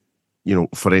thinking,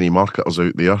 for any marketers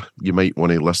out there, you might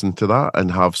want to listen to that and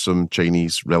have some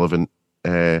Chinese relevant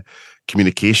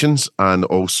communications and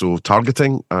also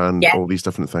targeting and all these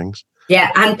different things.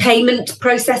 Yeah, and payment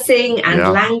processing and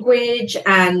language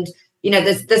and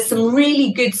there's some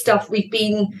really good stuff.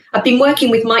 I've been working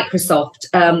with Microsoft.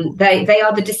 They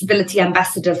are the disability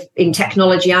ambassador in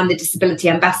technology. I'm the disability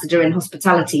ambassador in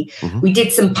hospitality. We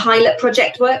did some pilot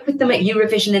project work with them at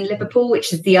Eurovision in Liverpool,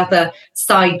 which is the other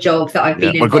side job that I've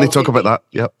been involved in. We're going to talk about that.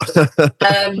 Yep.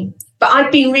 But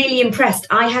I've been really impressed.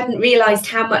 I hadn't realised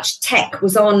how much tech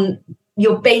was on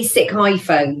your basic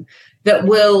iPhone that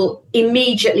will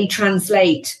immediately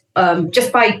translate.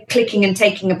 Just by clicking and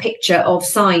taking a picture of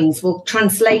signs will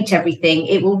translate everything.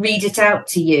 It will read it out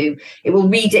to you. It will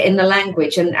read it in the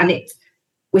language and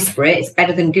whisper it. It's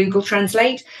better than Google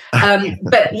Translate.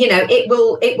 But, it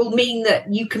will mean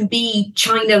that you can be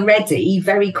China ready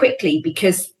very quickly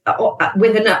because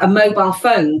with a mobile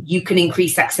phone, you can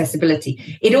increase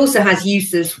accessibility. It also has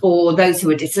uses for those who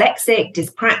are dyslexic,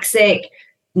 dyspraxic,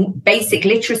 basic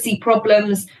literacy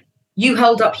problems. You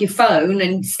hold up your phone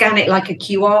and scan it like a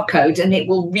QR code and it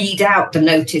will read out the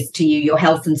notice to you, your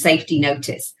health and safety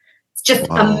notice. It's just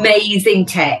amazing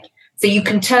tech. So you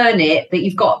can turn it that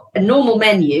you've got a normal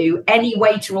menu. Any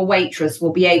waiter or waitress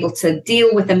will be able to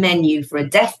deal with a menu for a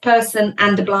deaf person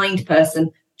and a blind person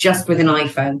just with an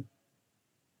iPhone.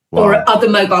 Wow. Or other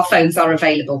mobile phones are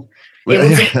available.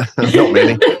 Not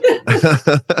many.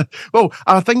 Well,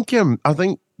 I think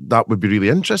that would be really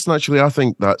interesting, actually. I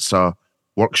think that's a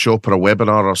workshop or a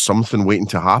webinar or something waiting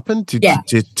to happen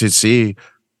to say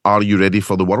Are You Ready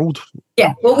for the World?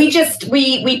 Yeah, well,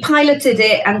 we piloted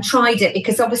it and tried it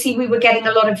because obviously we were getting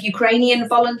a lot of Ukrainian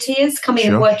volunteers coming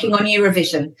and working on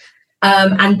Eurovision.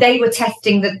 And they were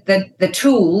testing the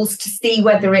tools to see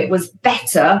whether it was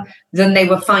better than they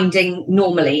were finding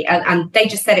normally. And they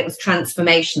just said it was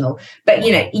transformational. But,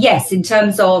 yes, in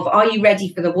terms of are you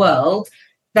ready for the world,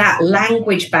 that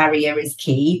language barrier is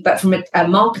key. But from a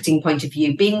marketing point of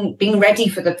view, being ready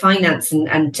for the finance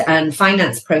and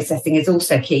finance processing is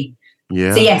also key.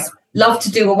 Yeah. So, yes, love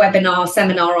to do a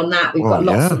seminar on that. We've got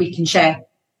lots that we can share.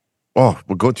 Oh,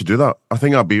 we're going to do that. I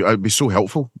think it'd be so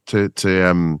helpful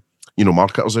to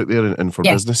marketers out there and for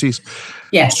businesses.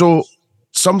 Yeah. So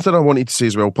something I wanted to say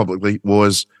as well publicly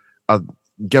was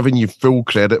giving you full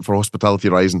credit for Hospitality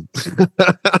Rising.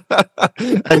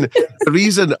 And the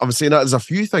reason I'm saying that is a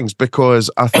few things, because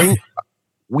I think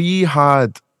we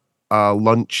had a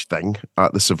lunch thing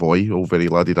at the Savoy, all very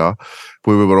la-di-da,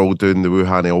 where we were all doing the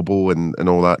Wuhan elbow and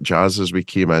all that jazz as we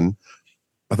came in.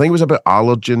 I think it was about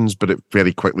allergens, but it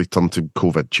very quickly turned to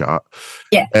COVID chat.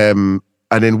 Yeah. And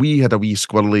then we had a wee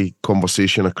squirrely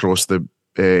conversation across the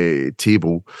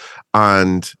table,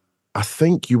 and I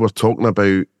think you were talking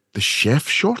about the chef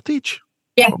shortage.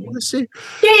 Yeah. I want to say.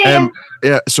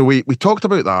 Yeah. So we talked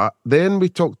about that. Then we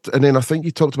talked, and then I think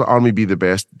you talked about Army Be the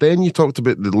Best. Then you talked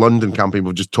about the London campaign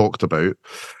we've just talked about.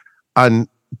 And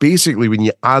basically, when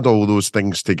you add all those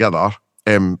things together,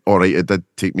 all right, it did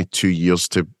take me 2 years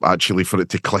for it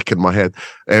to click in my head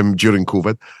during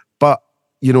COVID. But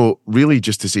really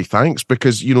just to say thanks,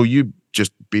 because, you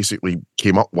just basically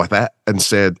came up with it and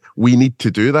said, we need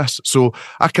to do this. So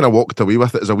I kind of walked away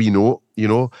with it as a wee note,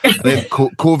 and then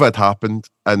COVID happened,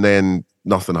 and then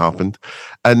nothing happened.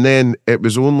 And then it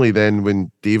was only then when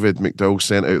David McDowell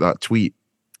sent out that tweet,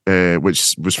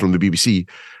 which was from the BBC,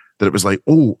 that it was like,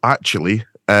 oh, actually,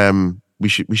 we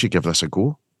should give this a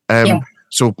go.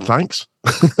 So thanks.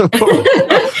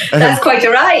 That's quite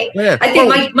all right. Yeah. I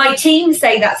think my team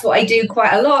say that's what I do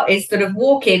quite a lot, is sort of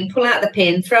walk in, pull out the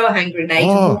pin, throw a hand grenade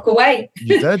and walk away.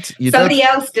 You did. Somebody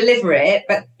else deliver it,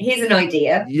 but here's an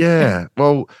idea. Yeah.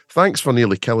 Well, thanks for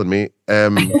nearly killing me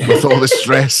with all the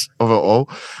stress of it all.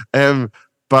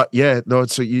 But yeah, no,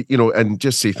 so, and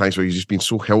just say thanks for you've just been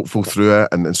so helpful through it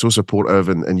and so supportive,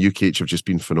 and UKH have just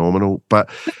been phenomenal. But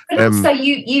also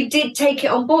you did take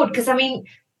it on board, because I mean,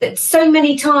 that so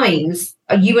many times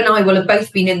you and I will have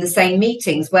both been in the same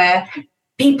meetings where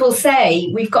people say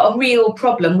we've got a real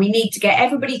problem, we need to get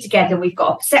everybody together, we've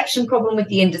got a perception problem with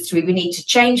the industry, we need to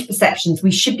change perceptions, we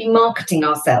should be marketing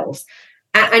ourselves.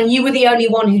 And you were the only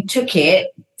one who took it,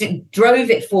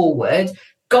 drove it forward,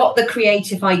 got the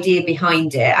creative idea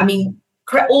behind it. I mean,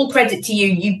 all credit to you,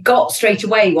 you got straight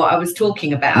away what I was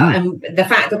talking about. And the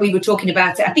fact that we were talking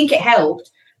about it, I think it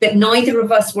helped that neither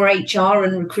of us were HR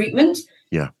and recruitment.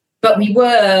 Yeah. But we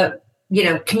were,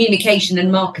 communication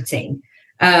and marketing.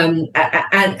 It's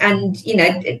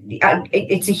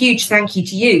a huge thank you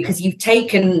to you, because you've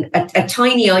taken a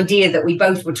tiny idea that we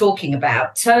both were talking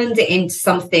about, turned it into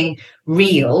something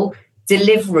real,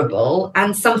 deliverable,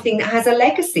 and something that has a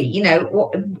legacy.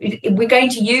 We're going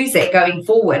to use it going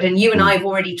forward. And you and I have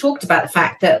already talked about the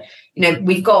fact that,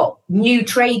 we've got new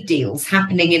trade deals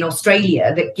happening in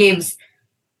Australia that gives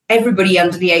everybody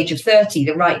under the age of 30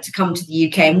 the right to come to the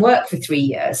UK and work for 3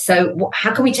 years. So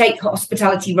how can we take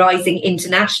Hospitality Rising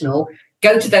international,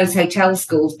 go to those hotel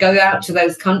schools, go out to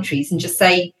those countries and just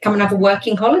say, come and have a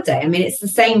working holiday? I mean, it's the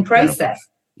same process.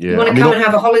 Yeah. You want to come and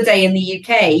have a holiday in the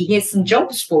UK, here's some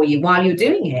jobs for you while you're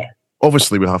doing it.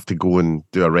 Obviously, we'll have to go and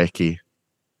do a recce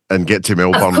and get to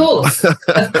Melbourne.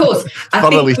 Of course.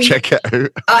 Thoroughly check it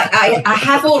out. I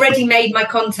have already made my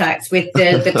contacts with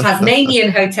the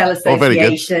Tasmanian Hotel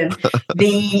Association,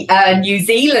 the New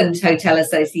Zealand Hotel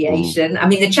Association. I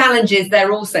mean, the challenge is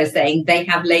they're also saying they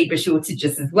have labour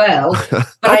shortages as well. But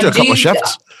I do a couple of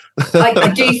shifts.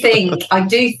 I do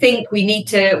think we need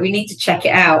to check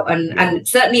it out, and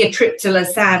certainly a trip to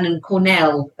Lausanne and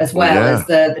Cornell as well as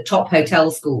the top hotel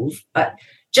schools,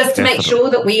 just to make sure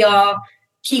that we are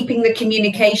keeping the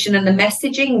communication and the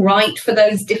messaging right for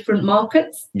those different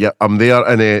markets. Yeah, I'm there,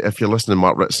 and if you're listening,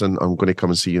 Mark Ritson, I'm going to come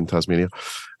and see you in Tasmania.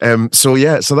 So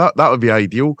that would be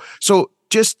ideal. So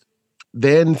just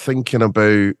then thinking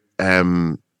about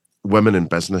women in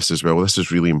business as well, this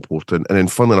is really important. And then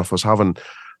funnily enough, I was having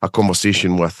a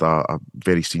conversation with a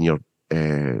very senior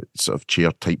sort of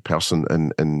chair type person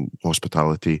in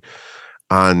hospitality,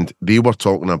 and they were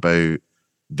talking about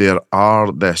there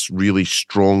are this really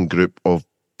strong group of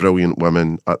brilliant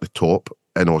women at the top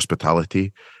in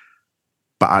hospitality,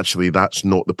 but actually that's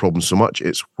not the problem so much.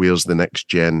 It's where's the next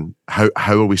gen? How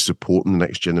are we supporting the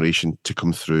next generation to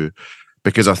come through?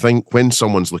 Because I think when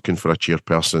someone's looking for a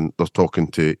chairperson, they're talking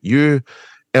to you,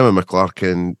 Emma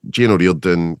McClarkin, Jane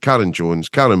O'Riordan, Karen Jones,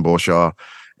 Karen Bosher,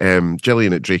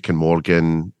 Gillian at Drake and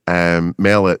Morgan,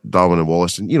 Mel at Darwin and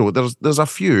Wallace. And, there's a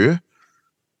few,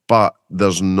 but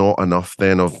there's not enough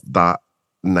then of that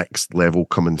next level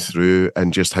coming through,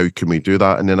 and just how can we do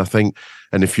that? And then I think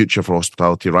in the future for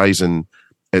Hospitality Rising,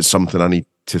 it's something I need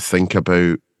to think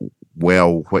about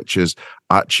well, which is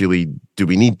actually, do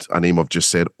we need a name I've just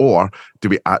said, or do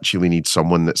we actually need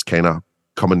someone that's kind of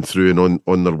coming through and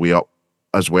on their way up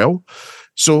as well?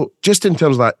 So just in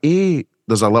terms of that,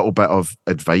 there's a little bit of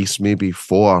advice maybe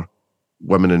for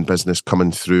women in business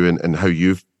coming through and how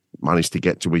you've managed to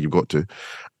get to where you've got to.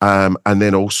 And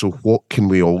then also, what can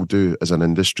we all do as an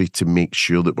industry to make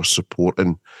sure that we're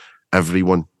supporting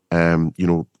everyone,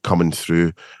 coming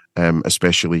through,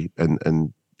 especially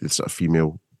in the sort of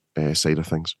female side of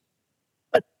things?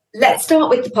 Let's start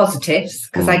with the positives,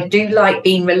 because I do like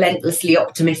being relentlessly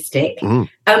optimistic.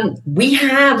 We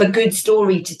have a good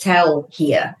story to tell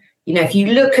here. If you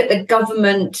look at the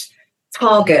government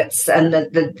targets, and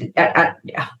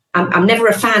I'm never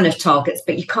a fan of targets,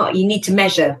 but you need to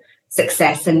measure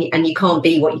success, and you can't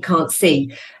be what you can't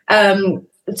see.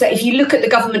 So if you look at the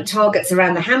government targets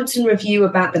around the Hampton Review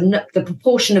about the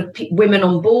proportion of women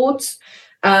on boards,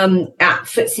 at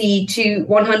FTSE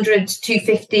 100,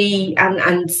 250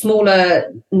 and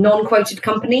smaller non-quoted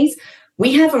companies,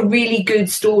 we have a really good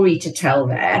story to tell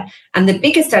there. And the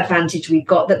biggest advantage we've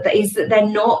got is that they're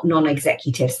not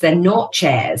non-executives, they're not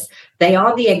chairs. They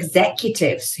are the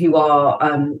executives who are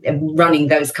running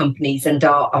those companies and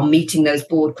are meeting those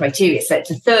board criteria. So it's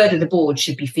a third of the board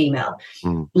should be female.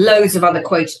 Loads of other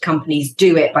quoted companies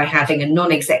do it by having a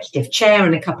non-executive chair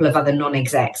and a couple of other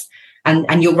non-execs.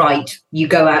 And you're right, you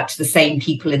go out to the same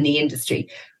people in the industry.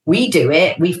 We do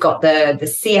it. We've got the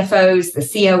CFOs, the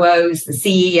COOs, the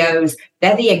CEOs.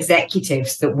 They're the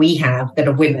executives that we have that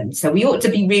are women. So we ought to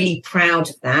be really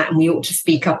proud of that, and we ought to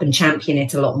speak up and champion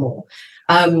it a lot more.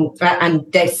 And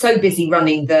they're so busy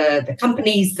running the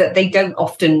companies that they don't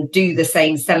often do the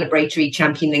same celebratory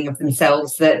championing of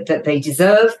themselves that they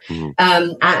deserve.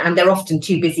 And they're often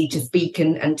too busy to speak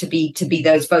and to be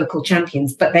those vocal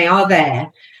champions, but they are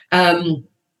there.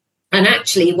 And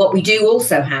actually, what we do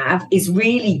also have is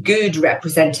really good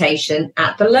representation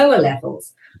at the lower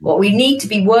levels. What we need to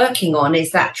be working on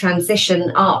is that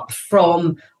transition up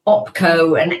from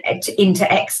OPCO and into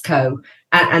EXCO,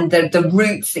 and the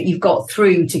routes that you've got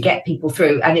through to get people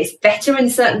through. And it's better in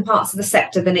certain parts of the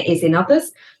sector than it is in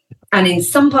others. And in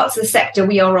some parts of the sector,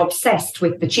 we are obsessed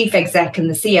with the chief exec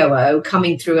and the COO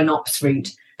coming through an ops route.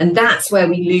 And that's where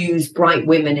we lose bright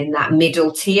women in that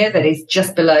middle tier that is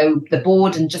just below the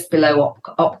board and just below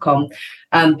Opcom,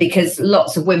 because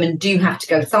lots of women do have to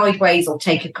go sideways or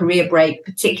take a career break,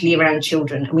 particularly around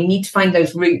children. And we need to find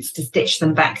those routes to stitch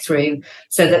them back through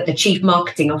so that the chief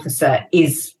marketing officer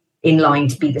is in line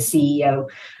to be the CEO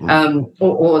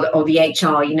or the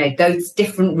HR, those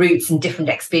different routes and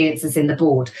different experiences in the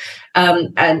board.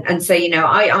 And so,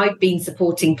 I've been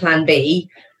supporting Plan B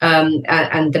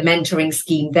and the mentoring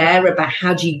scheme there about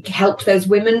how do you help those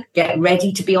women get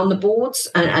ready to be on the boards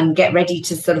and get ready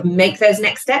to sort of make those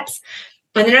next steps.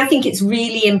 And then I think it's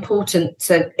really important.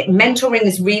 So mentoring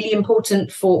is really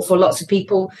important for lots of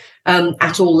people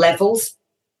at all levels,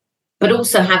 but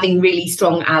also having really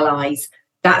strong allies.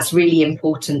 That's really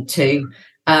important too.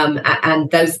 And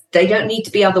those, they don't need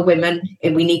to be other women.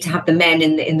 We need to have the men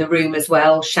in the room as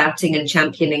well, shouting and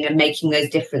championing and making those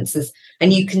differences.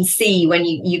 And you can see when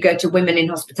you go to women in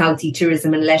hospitality,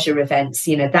 tourism and leisure events,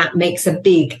 that makes a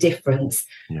big difference.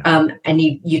 Yeah. And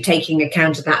you're taking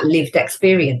account of that lived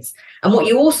experience. And what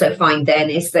you also find then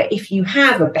is that if you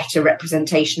have a better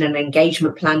representation and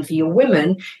engagement plan for your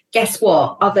women, guess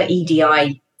what? Other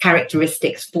EDI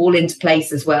characteristics fall into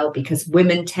place as well, because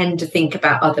women tend to think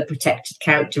about other protected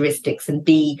characteristics and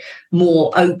be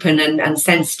more open and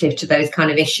sensitive to those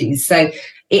kind of issues. So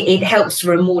it helps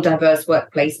for a more diverse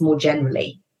workplace more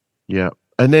generally. Yeah.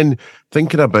 And then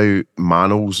thinking about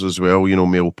manels as well,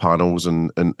 male panels and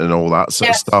all that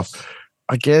sort of stuff.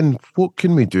 Again, what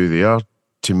can we do there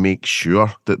to make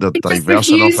sure that they're diverse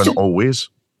enough in all ways?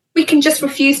 We can just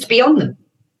refuse to be on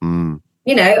them.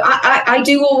 I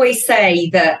do always say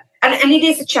that, and it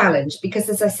is a challenge because,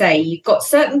 as I say, you've got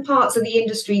certain parts of the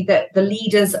industry that the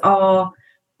leaders are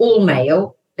all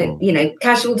male.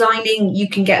 Casual dining, you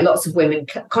can get lots of women.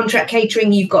 Contract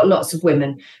catering, you've got lots of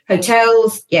women.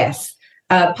 Hotels, yes.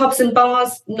 Pubs and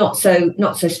bars, not so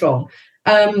strong.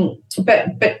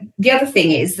 But the other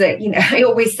thing is that, I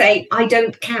always say, I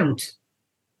don't count.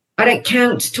 I don't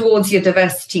count towards your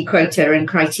diversity quota and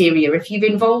criteria. If you've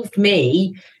involved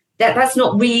me, that's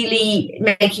not really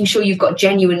making sure you've got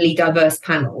genuinely diverse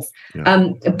panels. Yeah.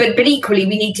 But equally,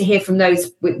 we need to hear from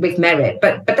those with merit.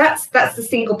 But that's the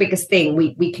single biggest thing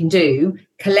we can do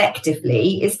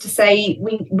collectively, is to say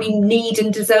we need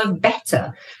and deserve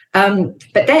better.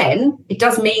 But then it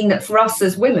does mean that for us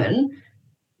as women,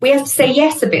 we have to say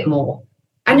yes a bit more.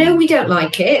 I know we don't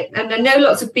like it, and I know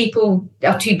lots of people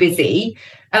are too busy,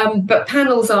 but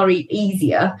panels are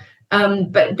easier.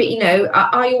 But you know,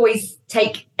 I always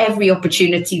take every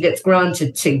opportunity that's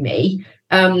granted to me,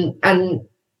 and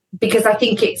because I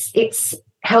think it's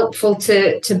helpful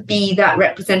to be that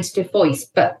representative voice.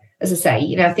 But as I say,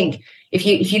 you know, I think if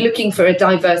you're looking for a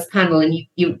diverse panel and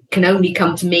you can only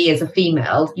come to me as a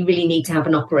female, you really need to have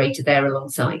an operator there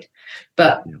alongside.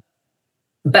 But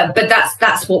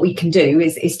that's what we can do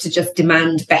is to just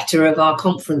demand better of our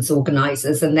conference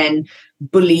organisers, and then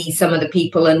bully some of the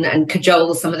people and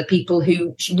cajole some of the people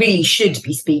who really should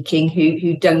be speaking,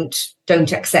 who don't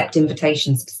accept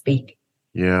invitations to speak.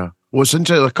 Yeah. Well, it's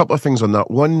interesting. A couple of things on that.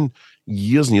 One,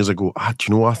 years and years ago, do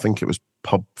you know, I think it was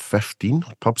Pub 15,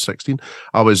 Pub 16.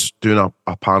 I was doing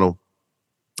a panel,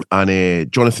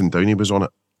 and Jonathan Downey was on it,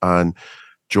 and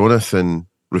Jonathan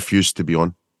refused to be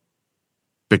on,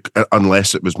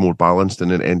 unless it was more balanced,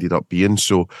 and it ended up being.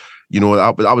 So, you know,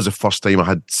 that was the first time I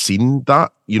had seen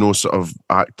that, you know, sort of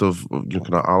act of, you know,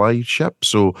 kind of allyship.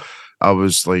 So I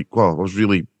was like, well, I was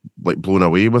really like blown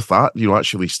away with that. You know,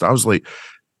 actually, I was like,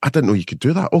 I didn't know you could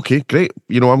do that. Okay, great.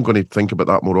 You know, I'm going to think about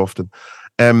that more often.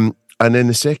 And then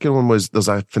the second one was, there's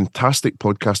a fantastic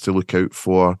podcast to look out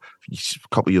for. He's a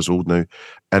couple of years old now,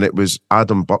 and it was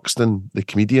Adam Buxton, the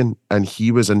comedian, and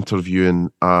he was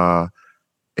interviewing a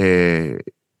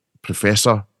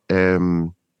professor.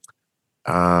 Was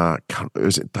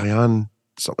it Diane?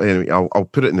 Something. Anyway, I'll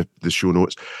put it in the show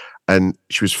notes. And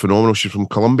she was phenomenal. She's from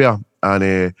Colombia,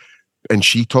 and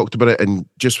she talked about it. And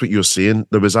just what you're saying,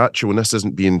 there was actual, and this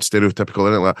isn't being stereotypical or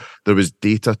anything like that, there was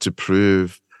data to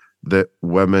prove that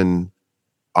women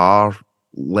are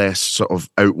less sort of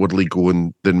outwardly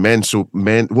going than men. So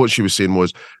men, what she was saying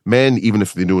was, men, even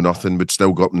if they know nothing, would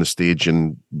still go up on the stage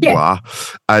and blah.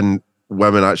 And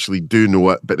women actually do know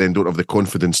it, but then don't have the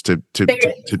confidence to do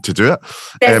it.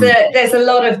 There's a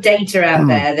lot of data out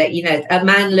there that, you know, a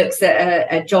man looks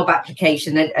at a job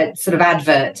application, a sort of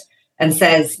advert, and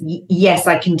says, yes,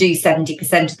 I can do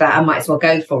 70% of that, I might as well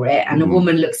go for it. And a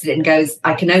woman looks at it and goes,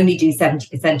 I can only do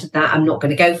 70% of that, I'm not going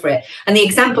to go for it. And the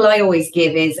example I always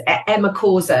give is Emma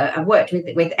Causa. I've worked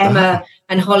with Emma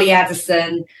and Holly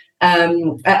Addison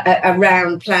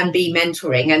around Plan B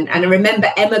mentoring. And I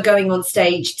remember Emma going on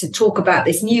stage to talk about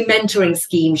this new mentoring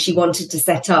scheme she wanted to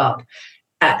set up.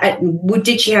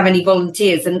 Did she have any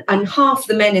volunteers? And half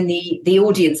the men in the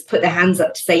audience put their hands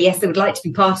up to say, yes, they would like to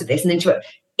be part of this. And then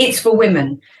it's for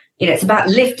women. You know, it's about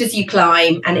lift as you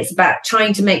climb, and it's about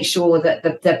trying to make sure that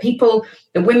the people,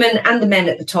 the women and the men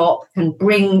at the top, can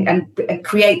bring and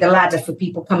create the ladder for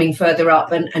people coming further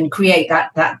up, and create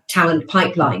that talent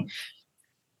pipeline.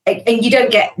 And you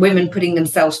don't get women putting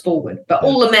themselves forward, but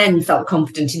all the men felt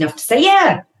confident enough to say,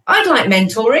 yeah, I'd like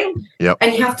mentoring. Yep.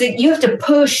 And you have to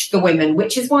push the women,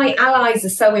 which is why allies are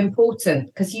so important,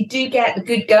 because you do get the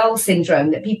good girl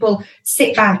syndrome, that people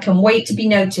sit back and wait to be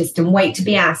noticed and wait to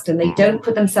be asked, and they don't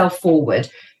put themselves forward.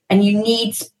 And you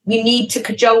need to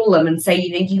cajole them and say,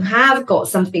 you know, you have got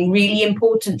something really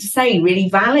important to say, really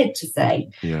valid to say.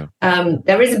 Yeah.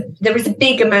 There is a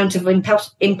big amount of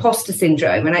imposter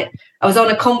syndrome. And I was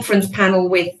on a conference panel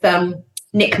with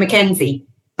Nick McKenzie.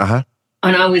 Uh-huh.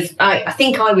 And I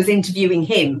think I was interviewing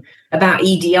him about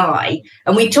EDI,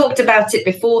 and we talked about it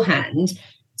beforehand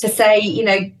to say, you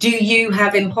know, do you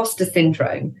have imposter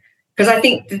syndrome? Because I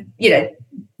think, you know,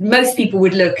 most people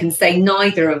would look and say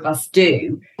neither of us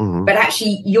do, but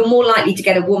actually you're more likely to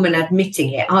get a woman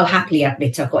admitting it. I'll happily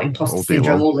admit I've got imposter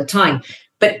syndrome all the time.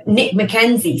 But Nick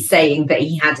McKenzie saying that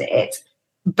he had it,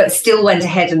 but still went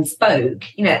ahead and spoke.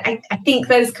 You know, I think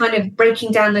those kind of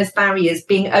breaking down those barriers,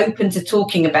 being open to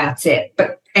talking about it,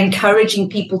 but encouraging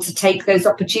people to take those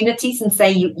opportunities and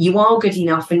say you are good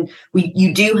enough, and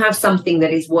you do have something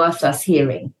that is worth us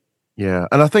hearing. Yeah,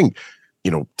 and I think,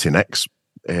 you know, to Nick's,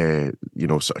 you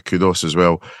know, sort of kudos as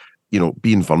well. You know,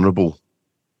 being vulnerable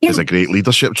is a great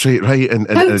leadership trait, right? And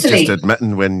it's just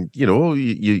admitting when, you know,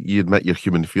 you admit your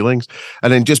human feelings.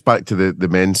 And then just back to the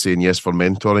men saying yes for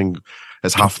mentoring.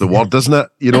 It's half the word, isn't it?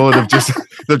 You know,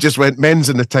 they've just went, men's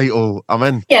in the title, I'm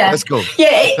in. Yeah. Let's go.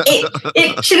 Yeah,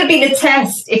 it should have been a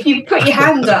test. If you put your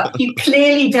hand up, you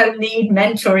clearly don't need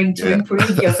mentoring to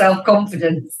improve your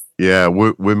self-confidence. Yeah,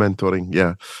 woo mentoring.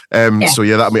 Yeah. So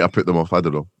yeah, that might have put them off. I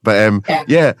don't know, but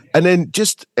yeah. And then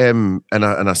just in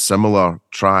a similar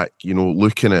track, you know,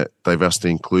 looking at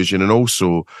diversity inclusion and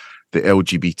also the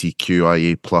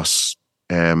LGBTQIA plus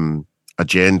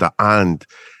agenda, and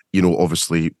you know,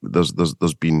 obviously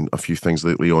there's been a few things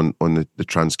lately on the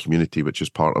trans community, which is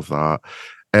part of that.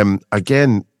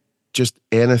 Again, just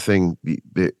anything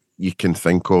that you can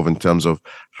think of in terms of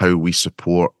how we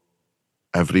support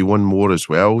everyone more as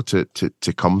well to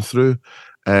come through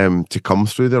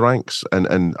the ranks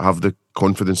and have the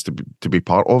confidence to be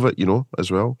part of it, you know,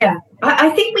 as well. Yeah, I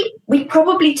think we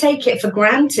probably take it for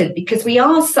granted because we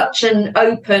are such an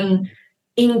open,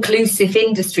 inclusive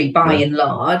industry by and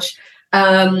large,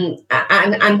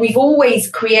 and we've always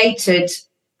created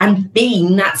and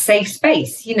been that safe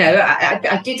space. You know,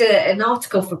 I did an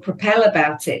article for Propel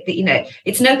about it, that, you know,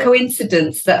 it's no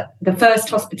coincidence that the first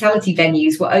hospitality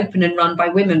venues were open and run by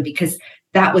women, because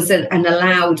that was an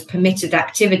allowed, permitted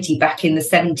activity back in the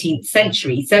 17th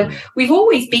century. So we've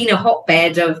always been a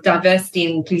hotbed of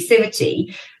diversity and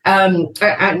inclusivity. And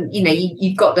you know,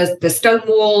 you've got the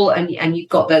Stonewall, and you've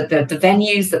got the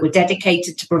venues that were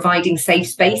dedicated to providing safe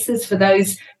spaces for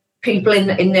those people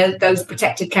in those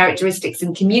protected characteristics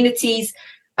and communities.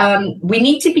 We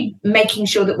need to be making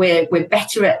sure that we're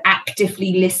better at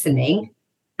actively listening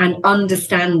and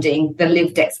understanding the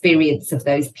lived experience of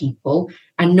those people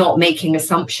and not making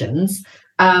assumptions.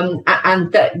 And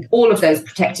that all of those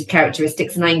protected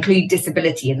characteristics, and I include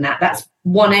disability in that, that's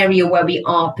one area where we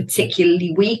are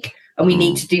particularly weak, and we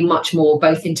need to do much more,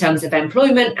 both in terms of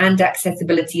employment and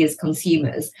accessibility as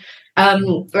consumers.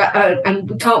 And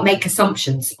we can't make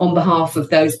assumptions on behalf of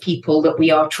those people that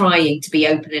we are trying to be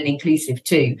open and inclusive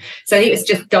to. So I think it's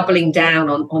just doubling down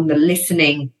on the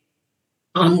listening,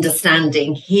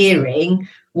 understanding, hearing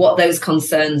what those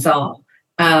concerns are,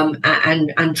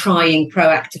 and trying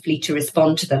proactively to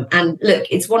respond to them. And look,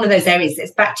 it's one of those areas,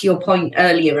 it's back to your point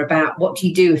earlier about what do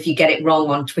you do if you get it wrong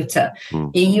on Twitter.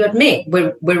 You admit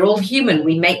we're all human,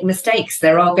 we make mistakes,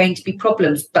 there are going to be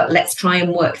problems, but let's try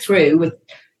and work through with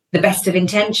the best of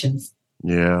intentions.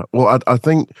 Yeah. Well, I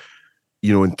think,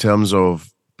 you know, in terms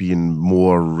of being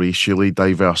more racially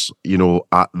diverse, you know,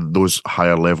 at those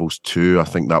higher levels too, I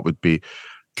think that would be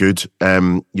good,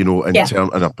 you know, in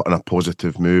a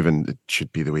positive move, and it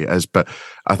should be the way it is. But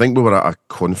I think we were at a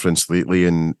conference lately,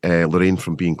 and Lorraine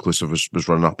from Be Inclusive was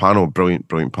running a panel, brilliant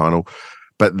panel.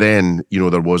 But then, you know,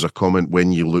 there was a comment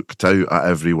when you looked out at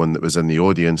everyone that was in the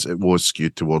audience, it was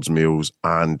skewed towards males,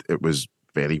 and it was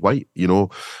very white, you know.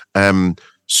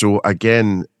 So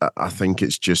again, I think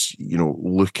it's just, you know,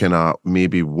 looking at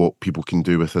maybe what people can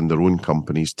do within their own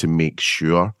companies to make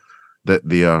sure that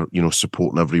they are, you know,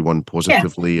 supporting everyone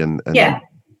positively and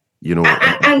you know,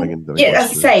 and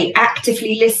as I say,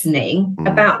 actively listening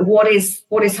about what is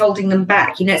holding them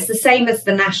back. You know, it's the same as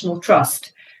the National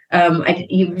Trust. I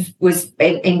was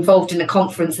involved in a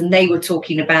conference, and they were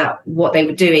talking about what they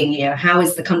were doing. You know, how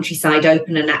is the countryside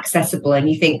open and accessible? And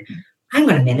you think, hang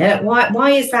on a minute, why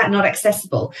is that not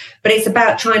accessible? But it's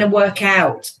about trying to work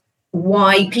out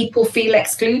why people feel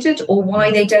excluded, or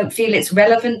why they don't feel it's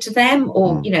relevant to them,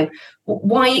 or, you know,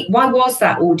 why was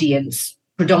that audience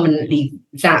predominantly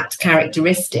that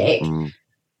characteristic?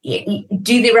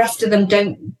 Do the rest of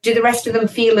them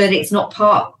feel that it's not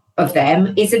part of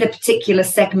them? Is it a particular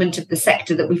segment of the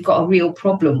sector that we've got a real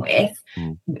problem with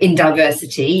in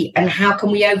diversity, and how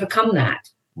can we overcome that?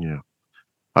 Yeah.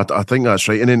 I think that's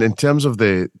right. And in terms of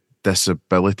the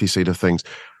disability side of things,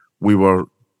 we were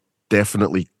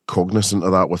definitely cognizant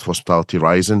of that with Hospitality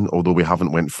Rising, although we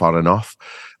haven't went far enough.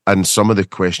 And some of the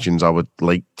questions I would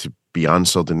like to be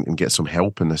answered and get some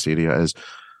help in this area is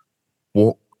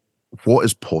what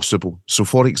is possible? So,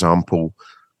 for example,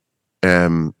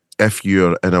 if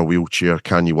you're in a wheelchair,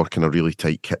 can you work in a really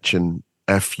tight kitchen?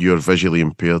 If you're visually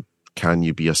impaired, can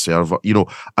you be a server? You know,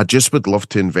 I just would love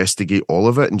to investigate all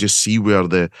of it and just see where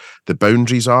the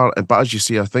boundaries are. But as you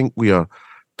say, I think we are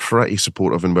pretty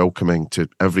supportive and welcoming to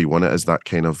everyone. It is that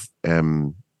kind of,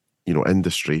 you know,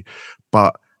 industry.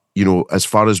 But, you know, as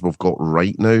far as we've got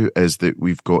right now is that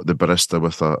we've got the barista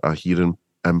with a hearing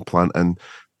implant in,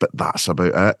 but that's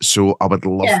about it. So I would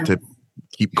love to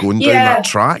keep going down that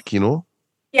track, you know?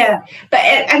 Yeah. But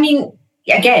I mean,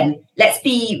 again, let's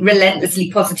be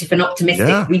relentlessly positive and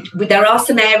optimistic. There are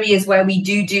some areas where we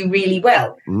do really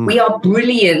well. We are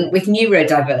brilliant with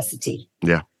neurodiversity.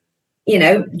 Yeah. You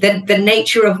know, the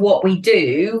nature of what we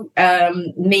do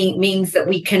means that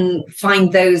we can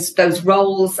find those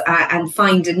roles and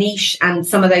find a niche, and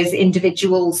some of those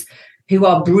individuals who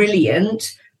are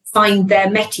brilliant find their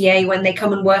métier when they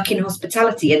come and work in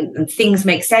hospitality, and things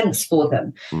make sense for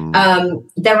them.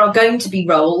 There are going to be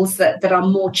roles that are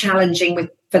more challenging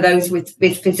for those with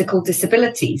physical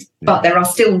disabilities, but there are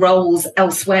still roles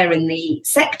elsewhere in the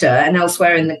sector and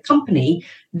elsewhere in the company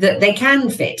that they can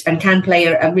fit and can play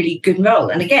a really good role.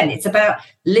 And again, it's about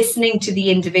listening to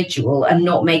the individual and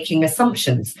not making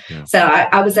assumptions. Yeah. So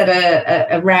I was at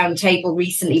a round table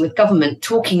recently with government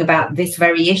talking about this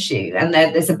very issue. And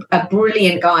there's a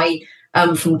brilliant guy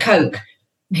from Coke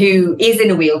who is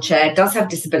in a wheelchair, does have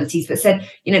disabilities, but said,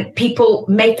 people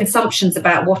make assumptions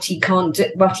about what he can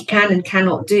and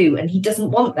cannot do, and he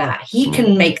doesn't want that. He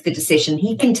can make the decision.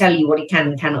 He can tell you what he can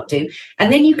and cannot do,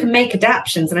 and then you can make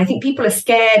adaptations. And I think people are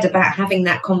scared about having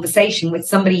that conversation with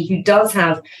somebody who does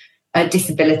have a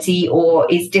disability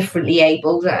or is differently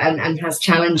abled and has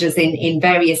challenges in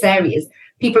various areas.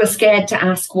 People are scared to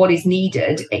ask what is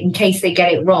needed in case they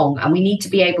get it wrong. And we need to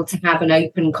be able to have an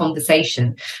open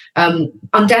conversation.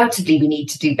 Undoubtedly, we need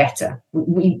to do better.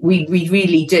 We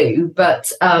really do.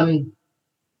 But I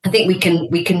think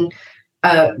we can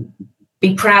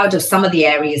be proud of some of the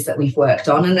areas that we've worked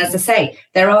on. And as I say,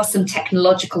 there are some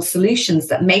technological solutions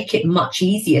that make it much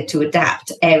easier to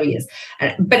adapt areas.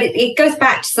 But it goes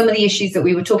back to some of the issues that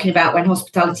we were talking about when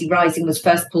Hospitality Rising was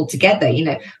first pulled together.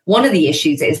 One of the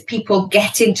issues is people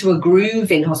get into a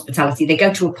groove in hospitality. They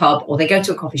go to a pub or they go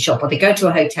to a coffee shop or they go to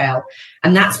a hotel,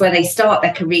 and that's where they start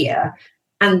their career.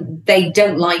 And they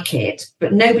don't like it,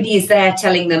 but nobody is there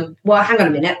telling them, well, hang on a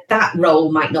minute, that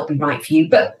role might not be right for you,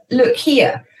 but look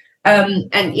here.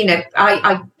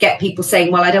 I get people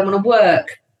saying, well, I don't want to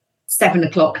work 7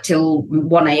 o'clock till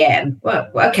 1 a.m. Well,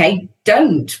 okay,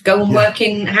 don't go and work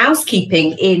in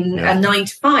housekeeping in a 9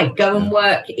 to 5. Go and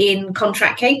work in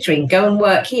contract catering. Go and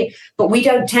work here. But we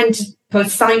don't tend to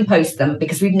signpost them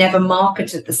because we've never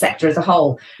marketed the sector as a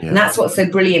whole. Yeah. And that's what's so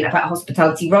brilliant about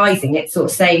Hospitality Rising. It's sort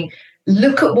of saying,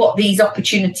 look at what these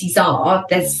opportunities are.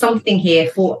 There's something here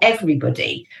for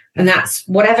everybody. And that's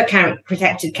whatever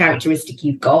protected characteristic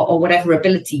you've got or whatever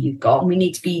ability you've got. We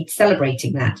need to be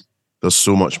celebrating that. There's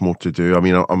so much more to do. I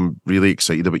mean, I'm really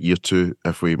excited about year 2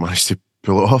 if we manage to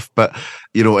pull it off. But,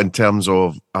 in terms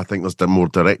of, I think there's more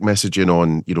direct messaging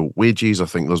on, wages. I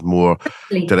think there's more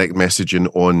direct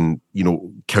messaging on,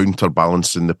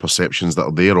 counterbalancing the perceptions that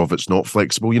are there of it's not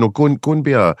flexible. Go and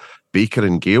be a baker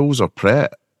in Gales or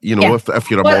Pret.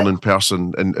 If you're a morning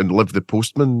person and live the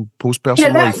post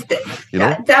person life.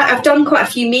 I've done quite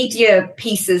a few media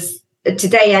pieces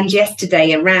today and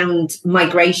yesterday around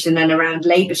migration and around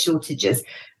labour shortages.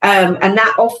 And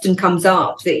that often comes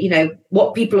up that,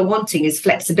 what people are wanting is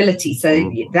flexibility.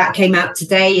 So that came out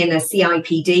today in a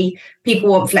CIPD. People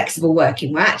want flexible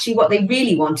working. Well, actually, what they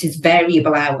really want is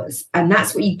variable hours. And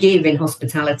that's what you give in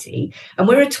hospitality. And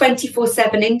we're a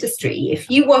 24/7 industry. If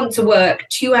you want to work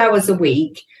 2 hours a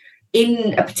week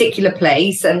in a particular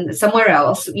place and somewhere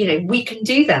else, we can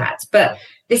do that. But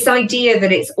this idea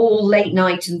that it's all late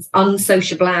night and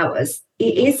unsociable hours,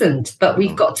 it isn't. But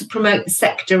we've got to promote the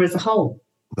sector as a whole.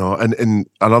 No, and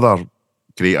another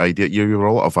great idea, you were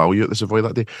a lot of value at the Savoy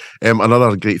that day.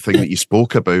 Another great thing that you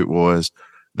spoke about was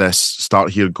this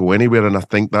start here, go anywhere. And I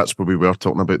think that's where we were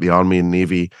talking about the Army and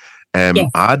Navy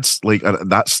ads. Like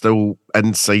that's still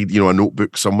inside, a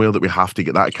notebook somewhere that we have to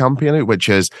get that campaign out, which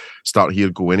is start here,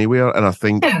 go anywhere. And I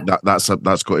think that's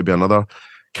got to be another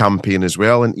campaign as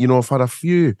well. And, I've had a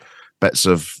few bits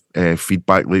of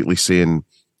feedback lately saying,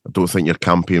 I don't think your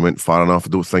campaign went far enough. I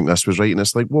don't think this was right. And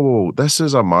it's like, whoa, this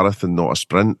is a marathon, not a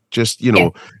sprint. Just,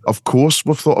 of course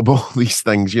we've thought about all these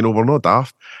things. We're not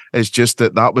daft. It's just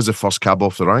that was the first cab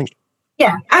off the rank.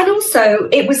 Yeah. And also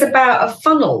it was about a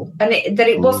funnel and that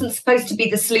it wasn't supposed to be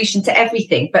the solution to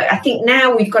everything. But I think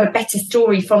now we've got a better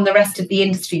story from the rest of the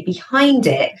industry behind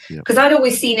it. Because I'd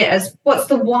always seen it as what's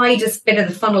the widest bit of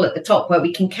the funnel at the top where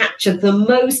we can capture the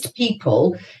most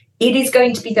people. It is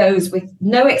going to be those with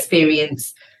no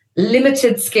experience,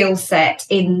 limited skill set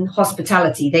in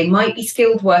hospitality. They might be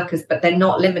skilled workers, but they're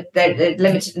not limited. They're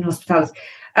limited in hospitality,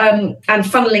 and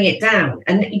funneling it down.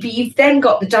 And you've then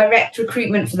got the direct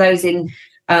recruitment for those in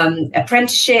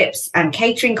apprenticeships and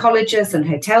catering colleges and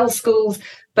hotel schools.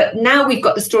 But now we've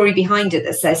got the story behind it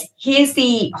that says, here's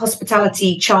the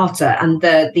hospitality charter and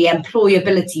the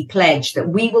employability pledge that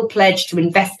we will pledge to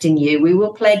invest in you. We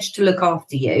will pledge to look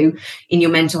after you in your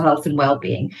mental health and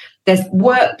well-being. There's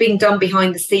work being done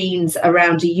behind the scenes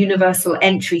around a universal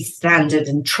entry standard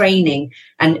and training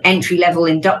and entry-level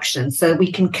induction so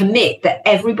we can commit that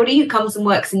everybody who comes and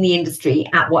works in the industry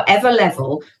at whatever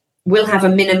level we'll have a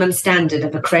minimum standard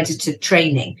of accredited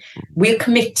training. We'll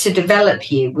commit to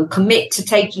develop you. We'll commit to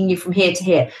taking you from here to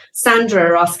here.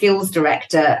 Sandra, our skills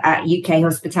director at UK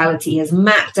Hospitality, has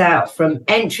mapped out from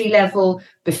entry level,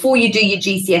 before you do your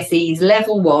GCSEs,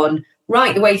 level 1,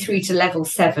 right the way through to level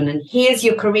 7. And here's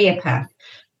your career path.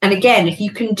 And again, if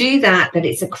you can do that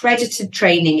it's accredited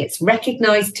training, it's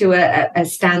recognised to a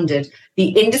standard, the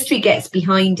industry gets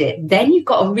behind it, then you've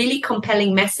got a really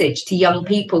compelling message to young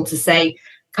people to say,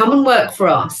 come and work for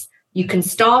us. You can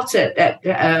start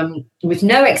with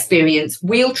no experience.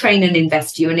 We'll train and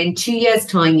invest you. And in 2 years'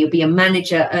 time, you'll be a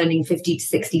manager earning £50,000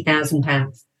 to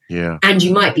 £60,000. Yeah. And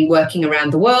you might be working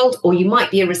around the world, or you might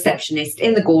be a receptionist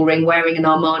in the Goring wearing an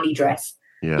Armani dress.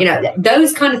 Yeah. You know,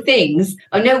 those kind of things.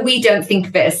 I know we don't think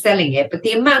of it as selling it, but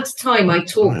the amount of time I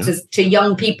talk to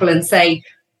young people and say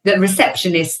that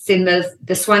receptionists in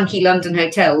the swanky London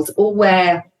hotels all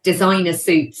wear designer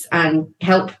suits and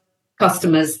help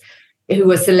customers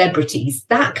who are celebrities,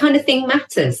 that kind of thing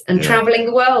matters, and traveling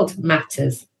the world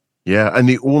matters. Yeah, and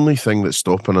the only thing that's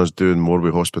stopping us doing more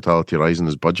with Hospitality Rising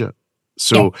is budget.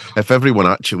 So if everyone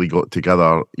actually got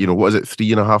together, you know, what is it,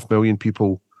 3.5 million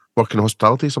people working in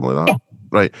hospitality, something like that? Yeah.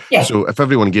 Right. Yeah. So if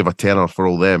everyone gave a tenner for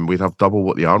all them, we'd have double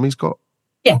what the army's got.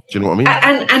 Yeah. Do you know what I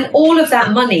mean? And all of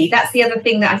that money, that's the other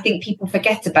thing that I think people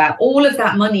forget about. All of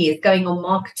that money is going on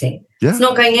marketing. Yeah. It's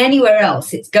not going anywhere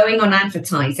else. It's going on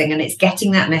advertising, and it's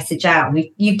getting that message out.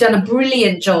 You've done a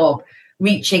brilliant job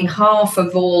reaching half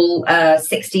of all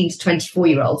 16 to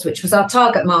 24-year-olds, which was our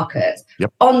target market,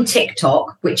 on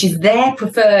TikTok, which is their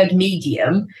preferred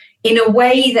medium, in a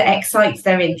way that excites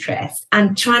their interest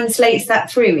and translates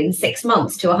that through in 6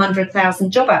 months to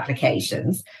 100,000 job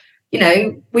applications. You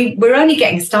know, we're only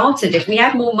getting started. If we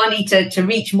had more money to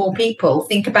reach more people,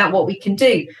 think about what we can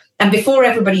do. And before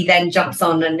everybody then jumps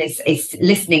on and is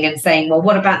listening and saying, well,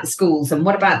 what about the schools and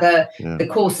what about the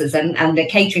courses and the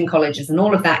catering colleges and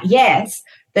all of that? Yes,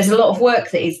 there's a lot of work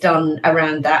that is done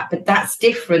around that, but that's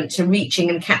different to reaching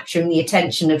and capturing the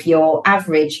attention of your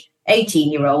average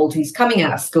 18-year-old who's coming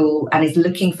out of school and is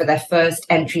looking for their first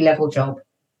entry-level job.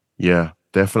 Yeah,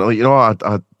 definitely. You know,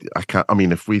 I can't. I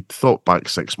mean, if we thought back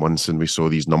 6 months and we saw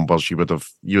these numbers, you would have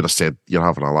said you're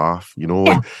having a laugh. You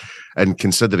know, and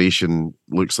consideration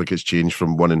looks like it's changed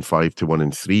from 1 in 5 to 1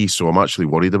 in 3. So I'm actually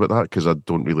worried about that because I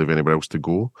don't really have anywhere else to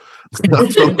go.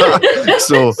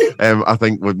 So I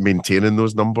think maintaining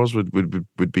those numbers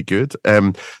would be good.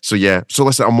 So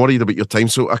listen, I'm worried about your time.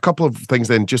 So a couple of things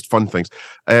then, just fun things.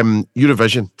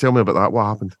 Eurovision, tell me about that. What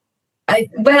happened?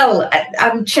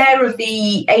 I'm chair of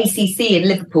the ACC in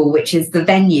Liverpool, which is the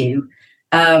venue.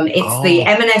 It's the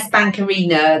M&S Bank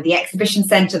Arena, the exhibition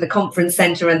centre, the conference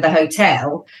centre and the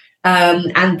hotel.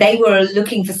 And they were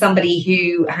looking for somebody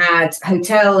who had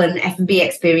hotel and F&B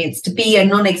experience to be a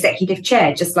non-executive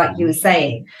chair, just like you were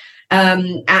saying,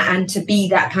 and to be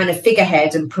that kind of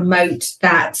figurehead and promote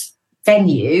that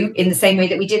venue in the same way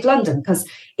that we did London, because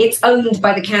it's owned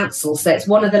by the council. So it's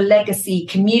one of the legacy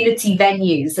community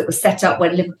venues that was set up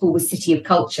when Liverpool was City of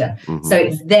Culture. Mm-hmm. So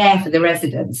it's there for the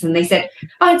residents. And they said,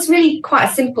 it's really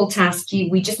quite a simple task.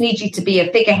 We just need you to be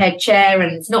a figurehead chair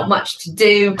and it's not much to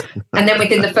do. And then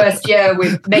within the first year,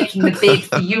 we're making the bid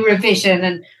for Eurovision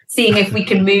and seeing if we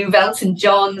can move Elton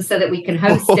John so that we can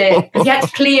host it. Because you had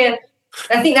to clear...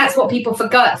 I think that's what people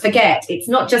forget. It's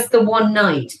not just the one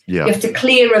night. Yeah. You have to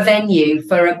clear a venue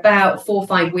for about 4 or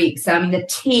 5 weeks. So, I mean, the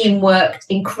team worked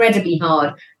incredibly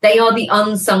hard. They are the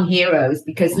unsung heroes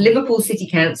because Liverpool City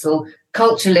Council,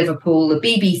 Culture Liverpool, the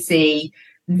BBC,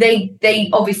 they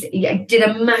obviously did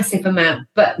a massive amount,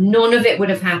 but none of it would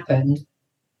have happened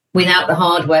without the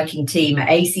hard-working team at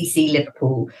ACC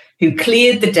Liverpool, who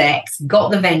cleared the decks, got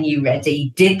the venue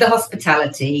ready, did the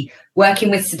hospitality,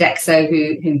 working with Sodexo,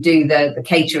 who do the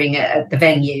catering at the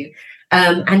venue,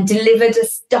 and delivered a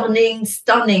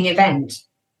stunning event.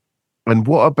 And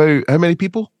what about, how many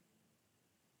people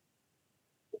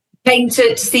came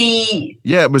to see?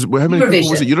 Yeah, how many people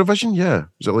was it? Eurovision? Yeah,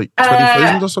 was it like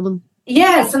 20,000 or something?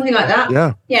 Yeah, something like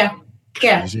that. Yeah.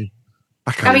 Crazy.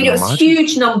 I mean, it was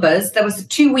huge numbers. There was a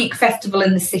 2-week festival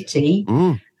in the city.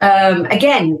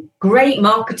 Again, great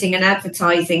marketing and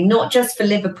advertising, not just for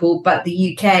Liverpool, but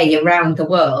the UK, around the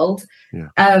world. Yeah.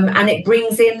 And it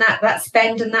brings in that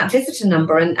spend and that visitor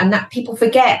number. And that people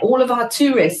forget, all of our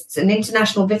tourists and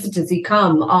international visitors who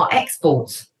come are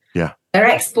exports. Yeah. They're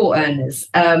export earners.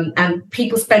 And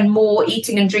people spend more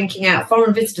eating and drinking out.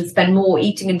 Foreign visitors spend more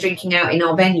eating and drinking out in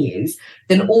our venues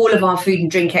than all of our food and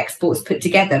drink exports put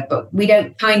together. But we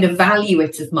don't kind of value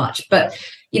it as much. But,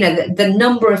 you know, the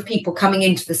number of people coming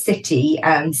into the city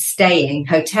and staying,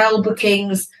 hotel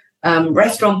bookings,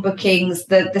 restaurant bookings,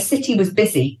 the city was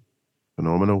busy.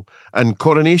 Phenomenal. And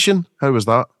Coronation, how was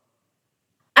that?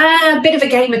 A bit of a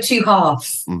game of two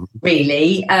halves,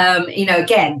 really.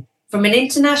 Again, from an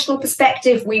international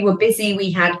perspective, we were busy.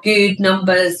 We had good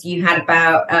numbers. You had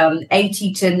about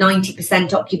 80 to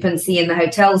 90% occupancy in the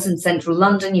hotels in central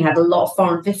London. You had a lot of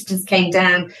foreign visitors came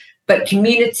down, but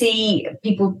community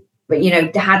people,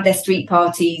 had their street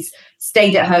parties,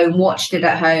 stayed at home, watched it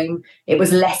at home. It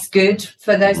was less good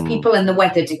for those people, and the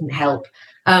weather didn't help.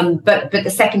 But the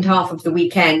second half of the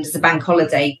weekend as a bank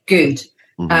holiday, good.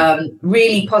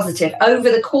 Really positive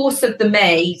over the course of the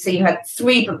May. So you had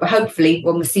three, but hopefully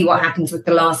when we'll see what happens with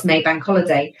the last May bank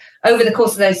holiday, over the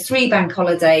course of those 3 bank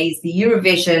holidays, the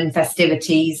Eurovision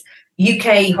festivities,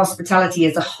 UK hospitality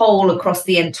as a whole across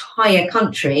the entire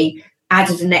country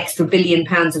added an extra £1 billion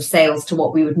of sales to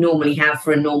what we would normally have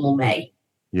for a normal May.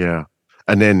 Yeah.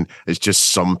 And then it's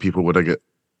just some people would have got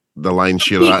the lion's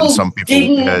share of that, and some people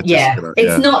didn't.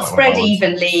 It's not spread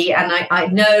evenly, and I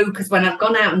know, because when I've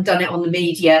gone out and done it on the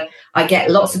media, I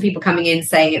get lots of people coming in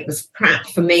saying it was crap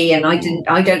for me, and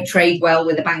I don't trade well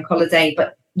with a bank holiday.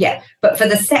 But for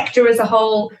the sector as a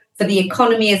whole, for the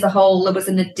economy as a whole, there was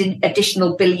an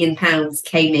additional £1 billion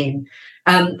came in.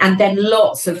 And then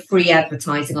lots of free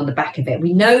advertising on the back of it.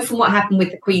 We know from what happened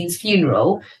with the Queen's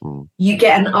funeral, you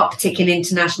get an uptick in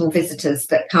international visitors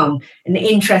that come, an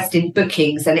interest in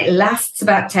bookings, and it lasts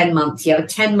about 10 months. You have a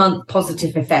 10-month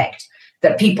positive effect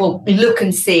that people look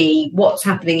and see what's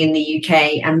happening in the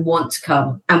UK and want to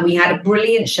come. And we had a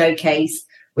brilliant showcase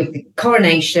with the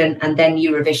Coronation and then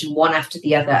Eurovision, one after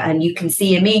the other. And you can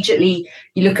see immediately,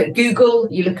 you look at Google,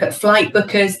 you look at flight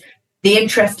bookers, the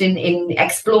interest in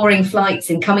exploring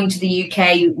flights and coming to the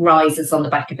UK rises on the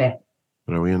back of it.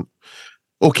 Brilliant.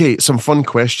 Okay, some fun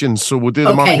questions. So we'll do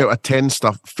the mark out of 10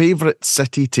 stuff. Favourite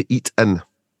city to eat in?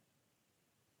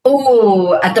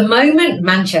 Oh, at the moment,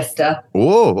 Manchester.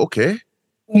 Oh, okay.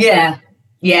 Yeah.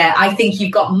 I think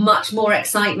you've got much more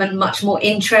excitement, much more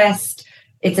interest.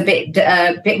 It's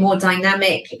a bit more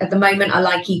dynamic. At the moment, I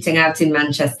like eating out in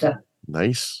Manchester.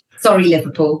 Nice. Sorry,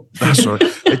 Liverpool. That's all right.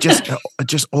 It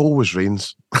just always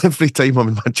rains every time I'm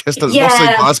in Manchester. It's worse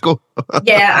than Glasgow.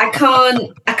 I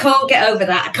can't get over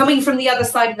that. Coming from the other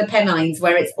side of the Pennines,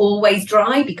 where it's always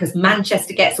dry because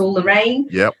Manchester gets all the rain.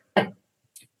 Yep.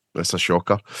 That's a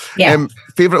shocker. Yeah.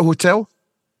 Favourite hotel?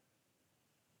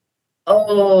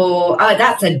 Oh,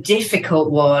 that's a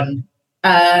difficult one.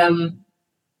 I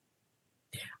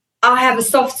have a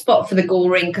soft spot for the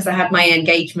Goring because I had my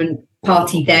engagement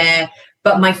party there.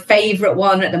 But my favourite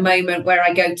one at the moment where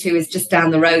I go to is just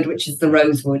down the road, which is the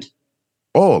Rosewood.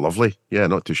 Oh, lovely. Yeah,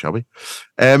 not too shabby.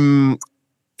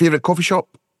 Favourite coffee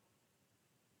shop?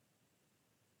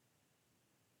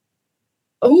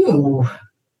 Oh.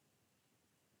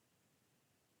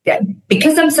 Yeah,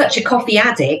 because I'm such a coffee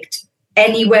addict,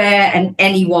 anywhere and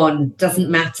anyone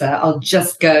doesn't matter. I'll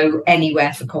just go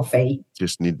anywhere for coffee.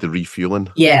 Just need the refueling.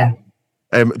 Yeah.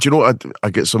 Do you know what?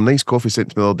 I get some nice coffee sent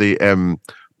to me the other day.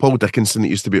 Paul Dickinson, that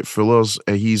used to be at Fuller's,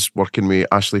 he's working with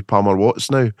Ashley Palmer Watts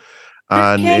now.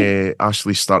 And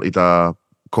Ashley started a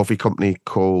coffee company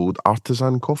called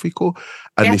Artisan Coffee Co.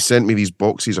 And they sent me these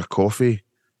boxes of coffee.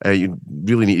 You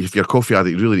really need, if you're a coffee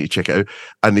addict, you really need to check it out.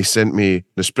 And they sent me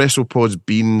Nespresso pods,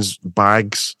 beans,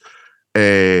 bags,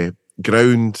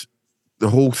 ground, the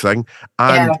whole thing.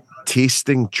 And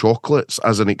tasting chocolates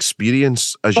as an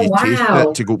experience as you taste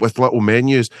it, to go with little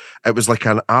menus. It was like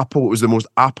an Apple. It was the most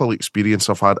Apple experience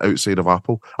I've had outside of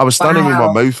Apple. I was standing with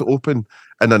my mouth open,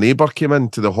 and a neighbour came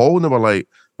into the hall and they were like,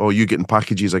 "Oh, you getting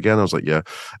packages again?" I was like, "Yeah."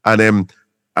 And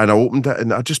I opened it, and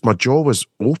my jaw was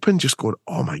open, just going,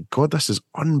 "Oh my God, this is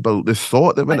unbelievable." The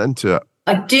thought that went into it.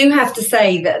 I do have to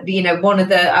say that,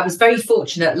 I was very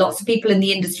fortunate. Lots of people in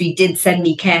the industry did send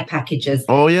me care packages.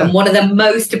 Oh, yeah. And one of the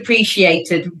most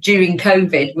appreciated during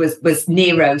COVID was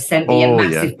Nero sent me a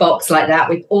massive box like that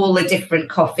with all the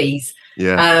different coffees.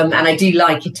 Yeah. And I do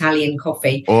like Italian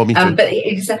coffee. Oh, me too. But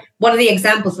one of the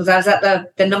examples was I was at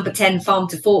the number 10 Farm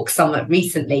to Fork Summit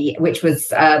recently, which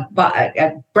was a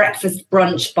breakfast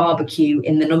brunch barbecue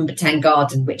in the number 10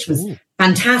 garden, which was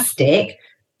fantastic,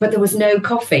 but there was no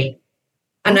coffee.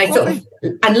 And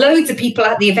and loads of people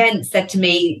at the event said to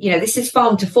me, this is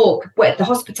Farm to Fork. Where's the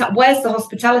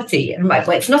hospitality? And I'm like,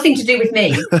 well, it's nothing to do with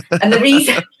me. And the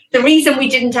reason we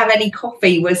didn't have any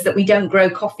coffee was that we don't grow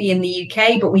coffee in the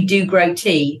UK, but we do grow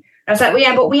tea. I was like, well,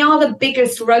 yeah, but we are the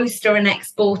biggest roaster and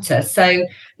exporter. So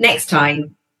next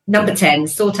time, number 10,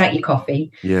 sort out your coffie.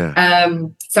 Yeah.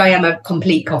 So I am a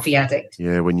complete coffee addict.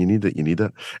 Yeah, when you need it, you need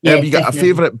it. Yeah, you got a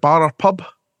favourite bar or pub?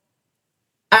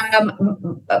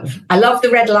 I love the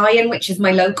Red Lion, which is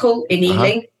my local in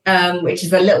Ealing, which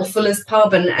is a little Fuller's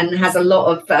pub and has a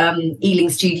lot of Ealing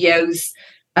studios.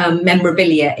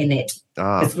 memorabilia in it.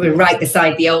 Because we're right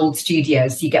beside the old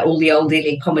studios. You get all the old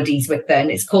Ealing comedies with them.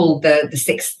 And it's called the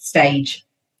Sixth Stage.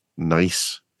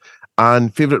 Nice.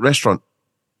 And favourite restaurant?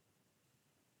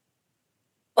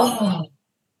 Oh,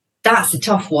 that's a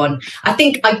tough one. I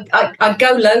think I'd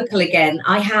go local again.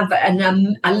 I have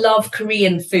I love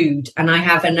Korean food, and I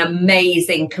have an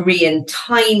amazing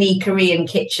tiny Korean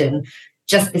kitchen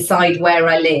just beside where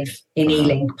I live in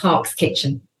Ealing, Park's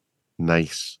Kitchen.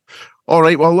 Nice. All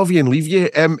right, well, I love you and leave you.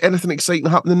 Anything exciting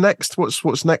happening next?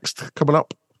 What's next coming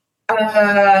up?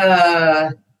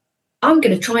 I'm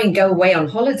going to try and go away on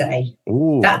holiday.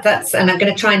 Oh, And I'm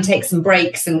going to try and take some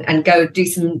breaks and go do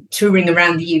some touring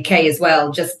around the UK as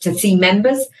well, just to see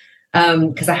members,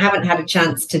 because I haven't had a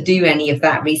chance to do any of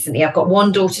that recently. I've got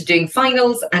one daughter doing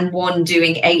finals and one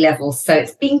doing A-levels, so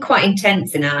it's been quite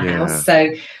intense in our house.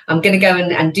 So I'm going to go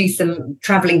and do some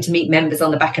travelling to meet members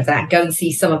on the back of that, go and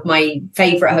see some of my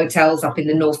favourite hotels up in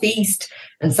the northeast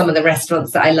and some of the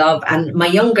restaurants that I love. And my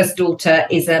youngest daughter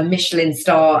is a Michelin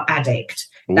star addict.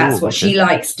 That's what she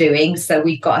likes doing. So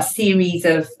we've got a series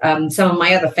of some of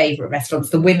my other favourite restaurants,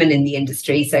 the women in the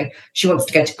industry. So she wants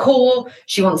to go to Core,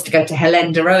 she wants to go to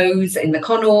Hélène de Rose in the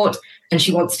Connaught, and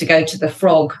she wants to go to the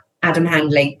Frog, Adam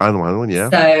Handling. Adam Handling, yeah.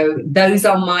 So those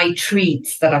are my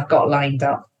treats that I've got lined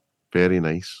up. Very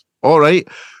nice. All right.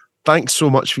 Thanks so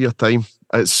much for your time.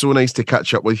 It's so nice to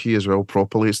catch up with you as well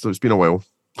properly. It's been a while.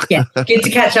 Yeah, good to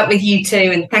catch up with you too,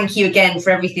 and thank you again for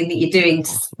everything that you're doing to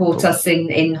support us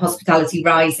in Hospitality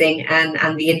Rising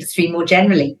and the industry more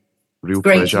generally. Real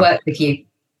Great pleasure. to work with you.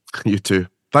 You too.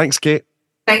 Thanks, Kate.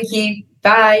 Thank you.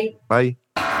 Bye. Bye.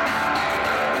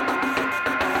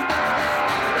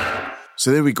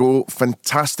 So there we go.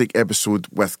 Fantastic episode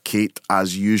with Kate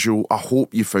as usual. I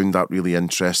hope you found that really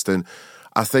interesting.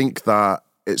 I think that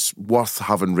it's worth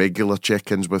having regular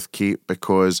check-ins with Kate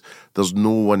because there's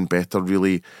no one better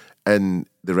really in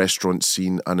the restaurant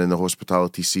scene and in the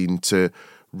hospitality scene to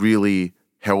really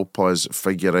help us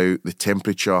figure out the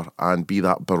temperature and be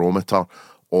that barometer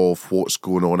of what's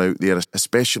going on out there,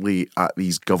 especially at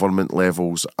these government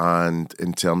levels and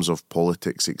in terms of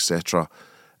politics, etc.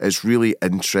 It's really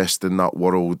interesting, that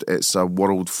world. It's a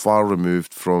world far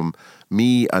removed from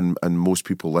me and most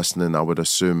people listening, I would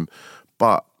assume.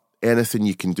 But anything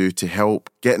you can do to help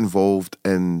get involved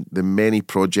in the many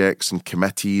projects and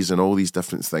committees and all these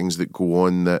different things that go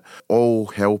on that all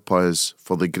help us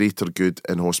for the greater good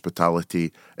in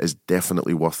hospitality is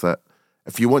definitely worth it.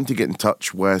 If you want to get in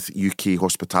touch with UK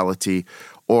Hospitality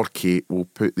or Kate, we'll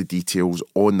put the details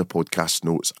on the podcast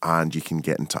notes and you can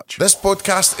get in touch. This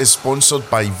podcast is sponsored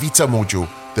by Vita Mojo,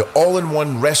 the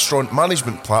all-in-one restaurant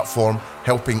management platform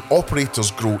helping operators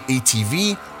grow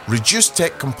ATV, reduce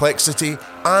tech complexity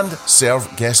and serve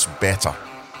guests better.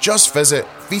 Just visit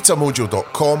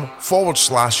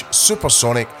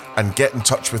vitamojo.com/supersonic and get in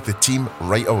touch with the team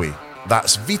right away.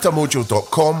 That's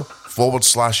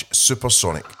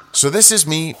vitamojo.com/supersonic. So this is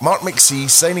me, Mark McSee,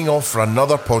 signing off for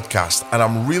another podcast, and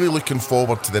I'm really looking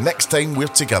forward to the next time we're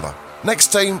together.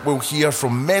 Next time we'll hear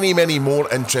from many, many more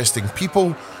interesting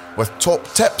people with top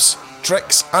tips,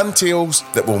 tricks and tales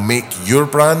that will make your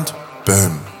brand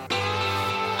boom.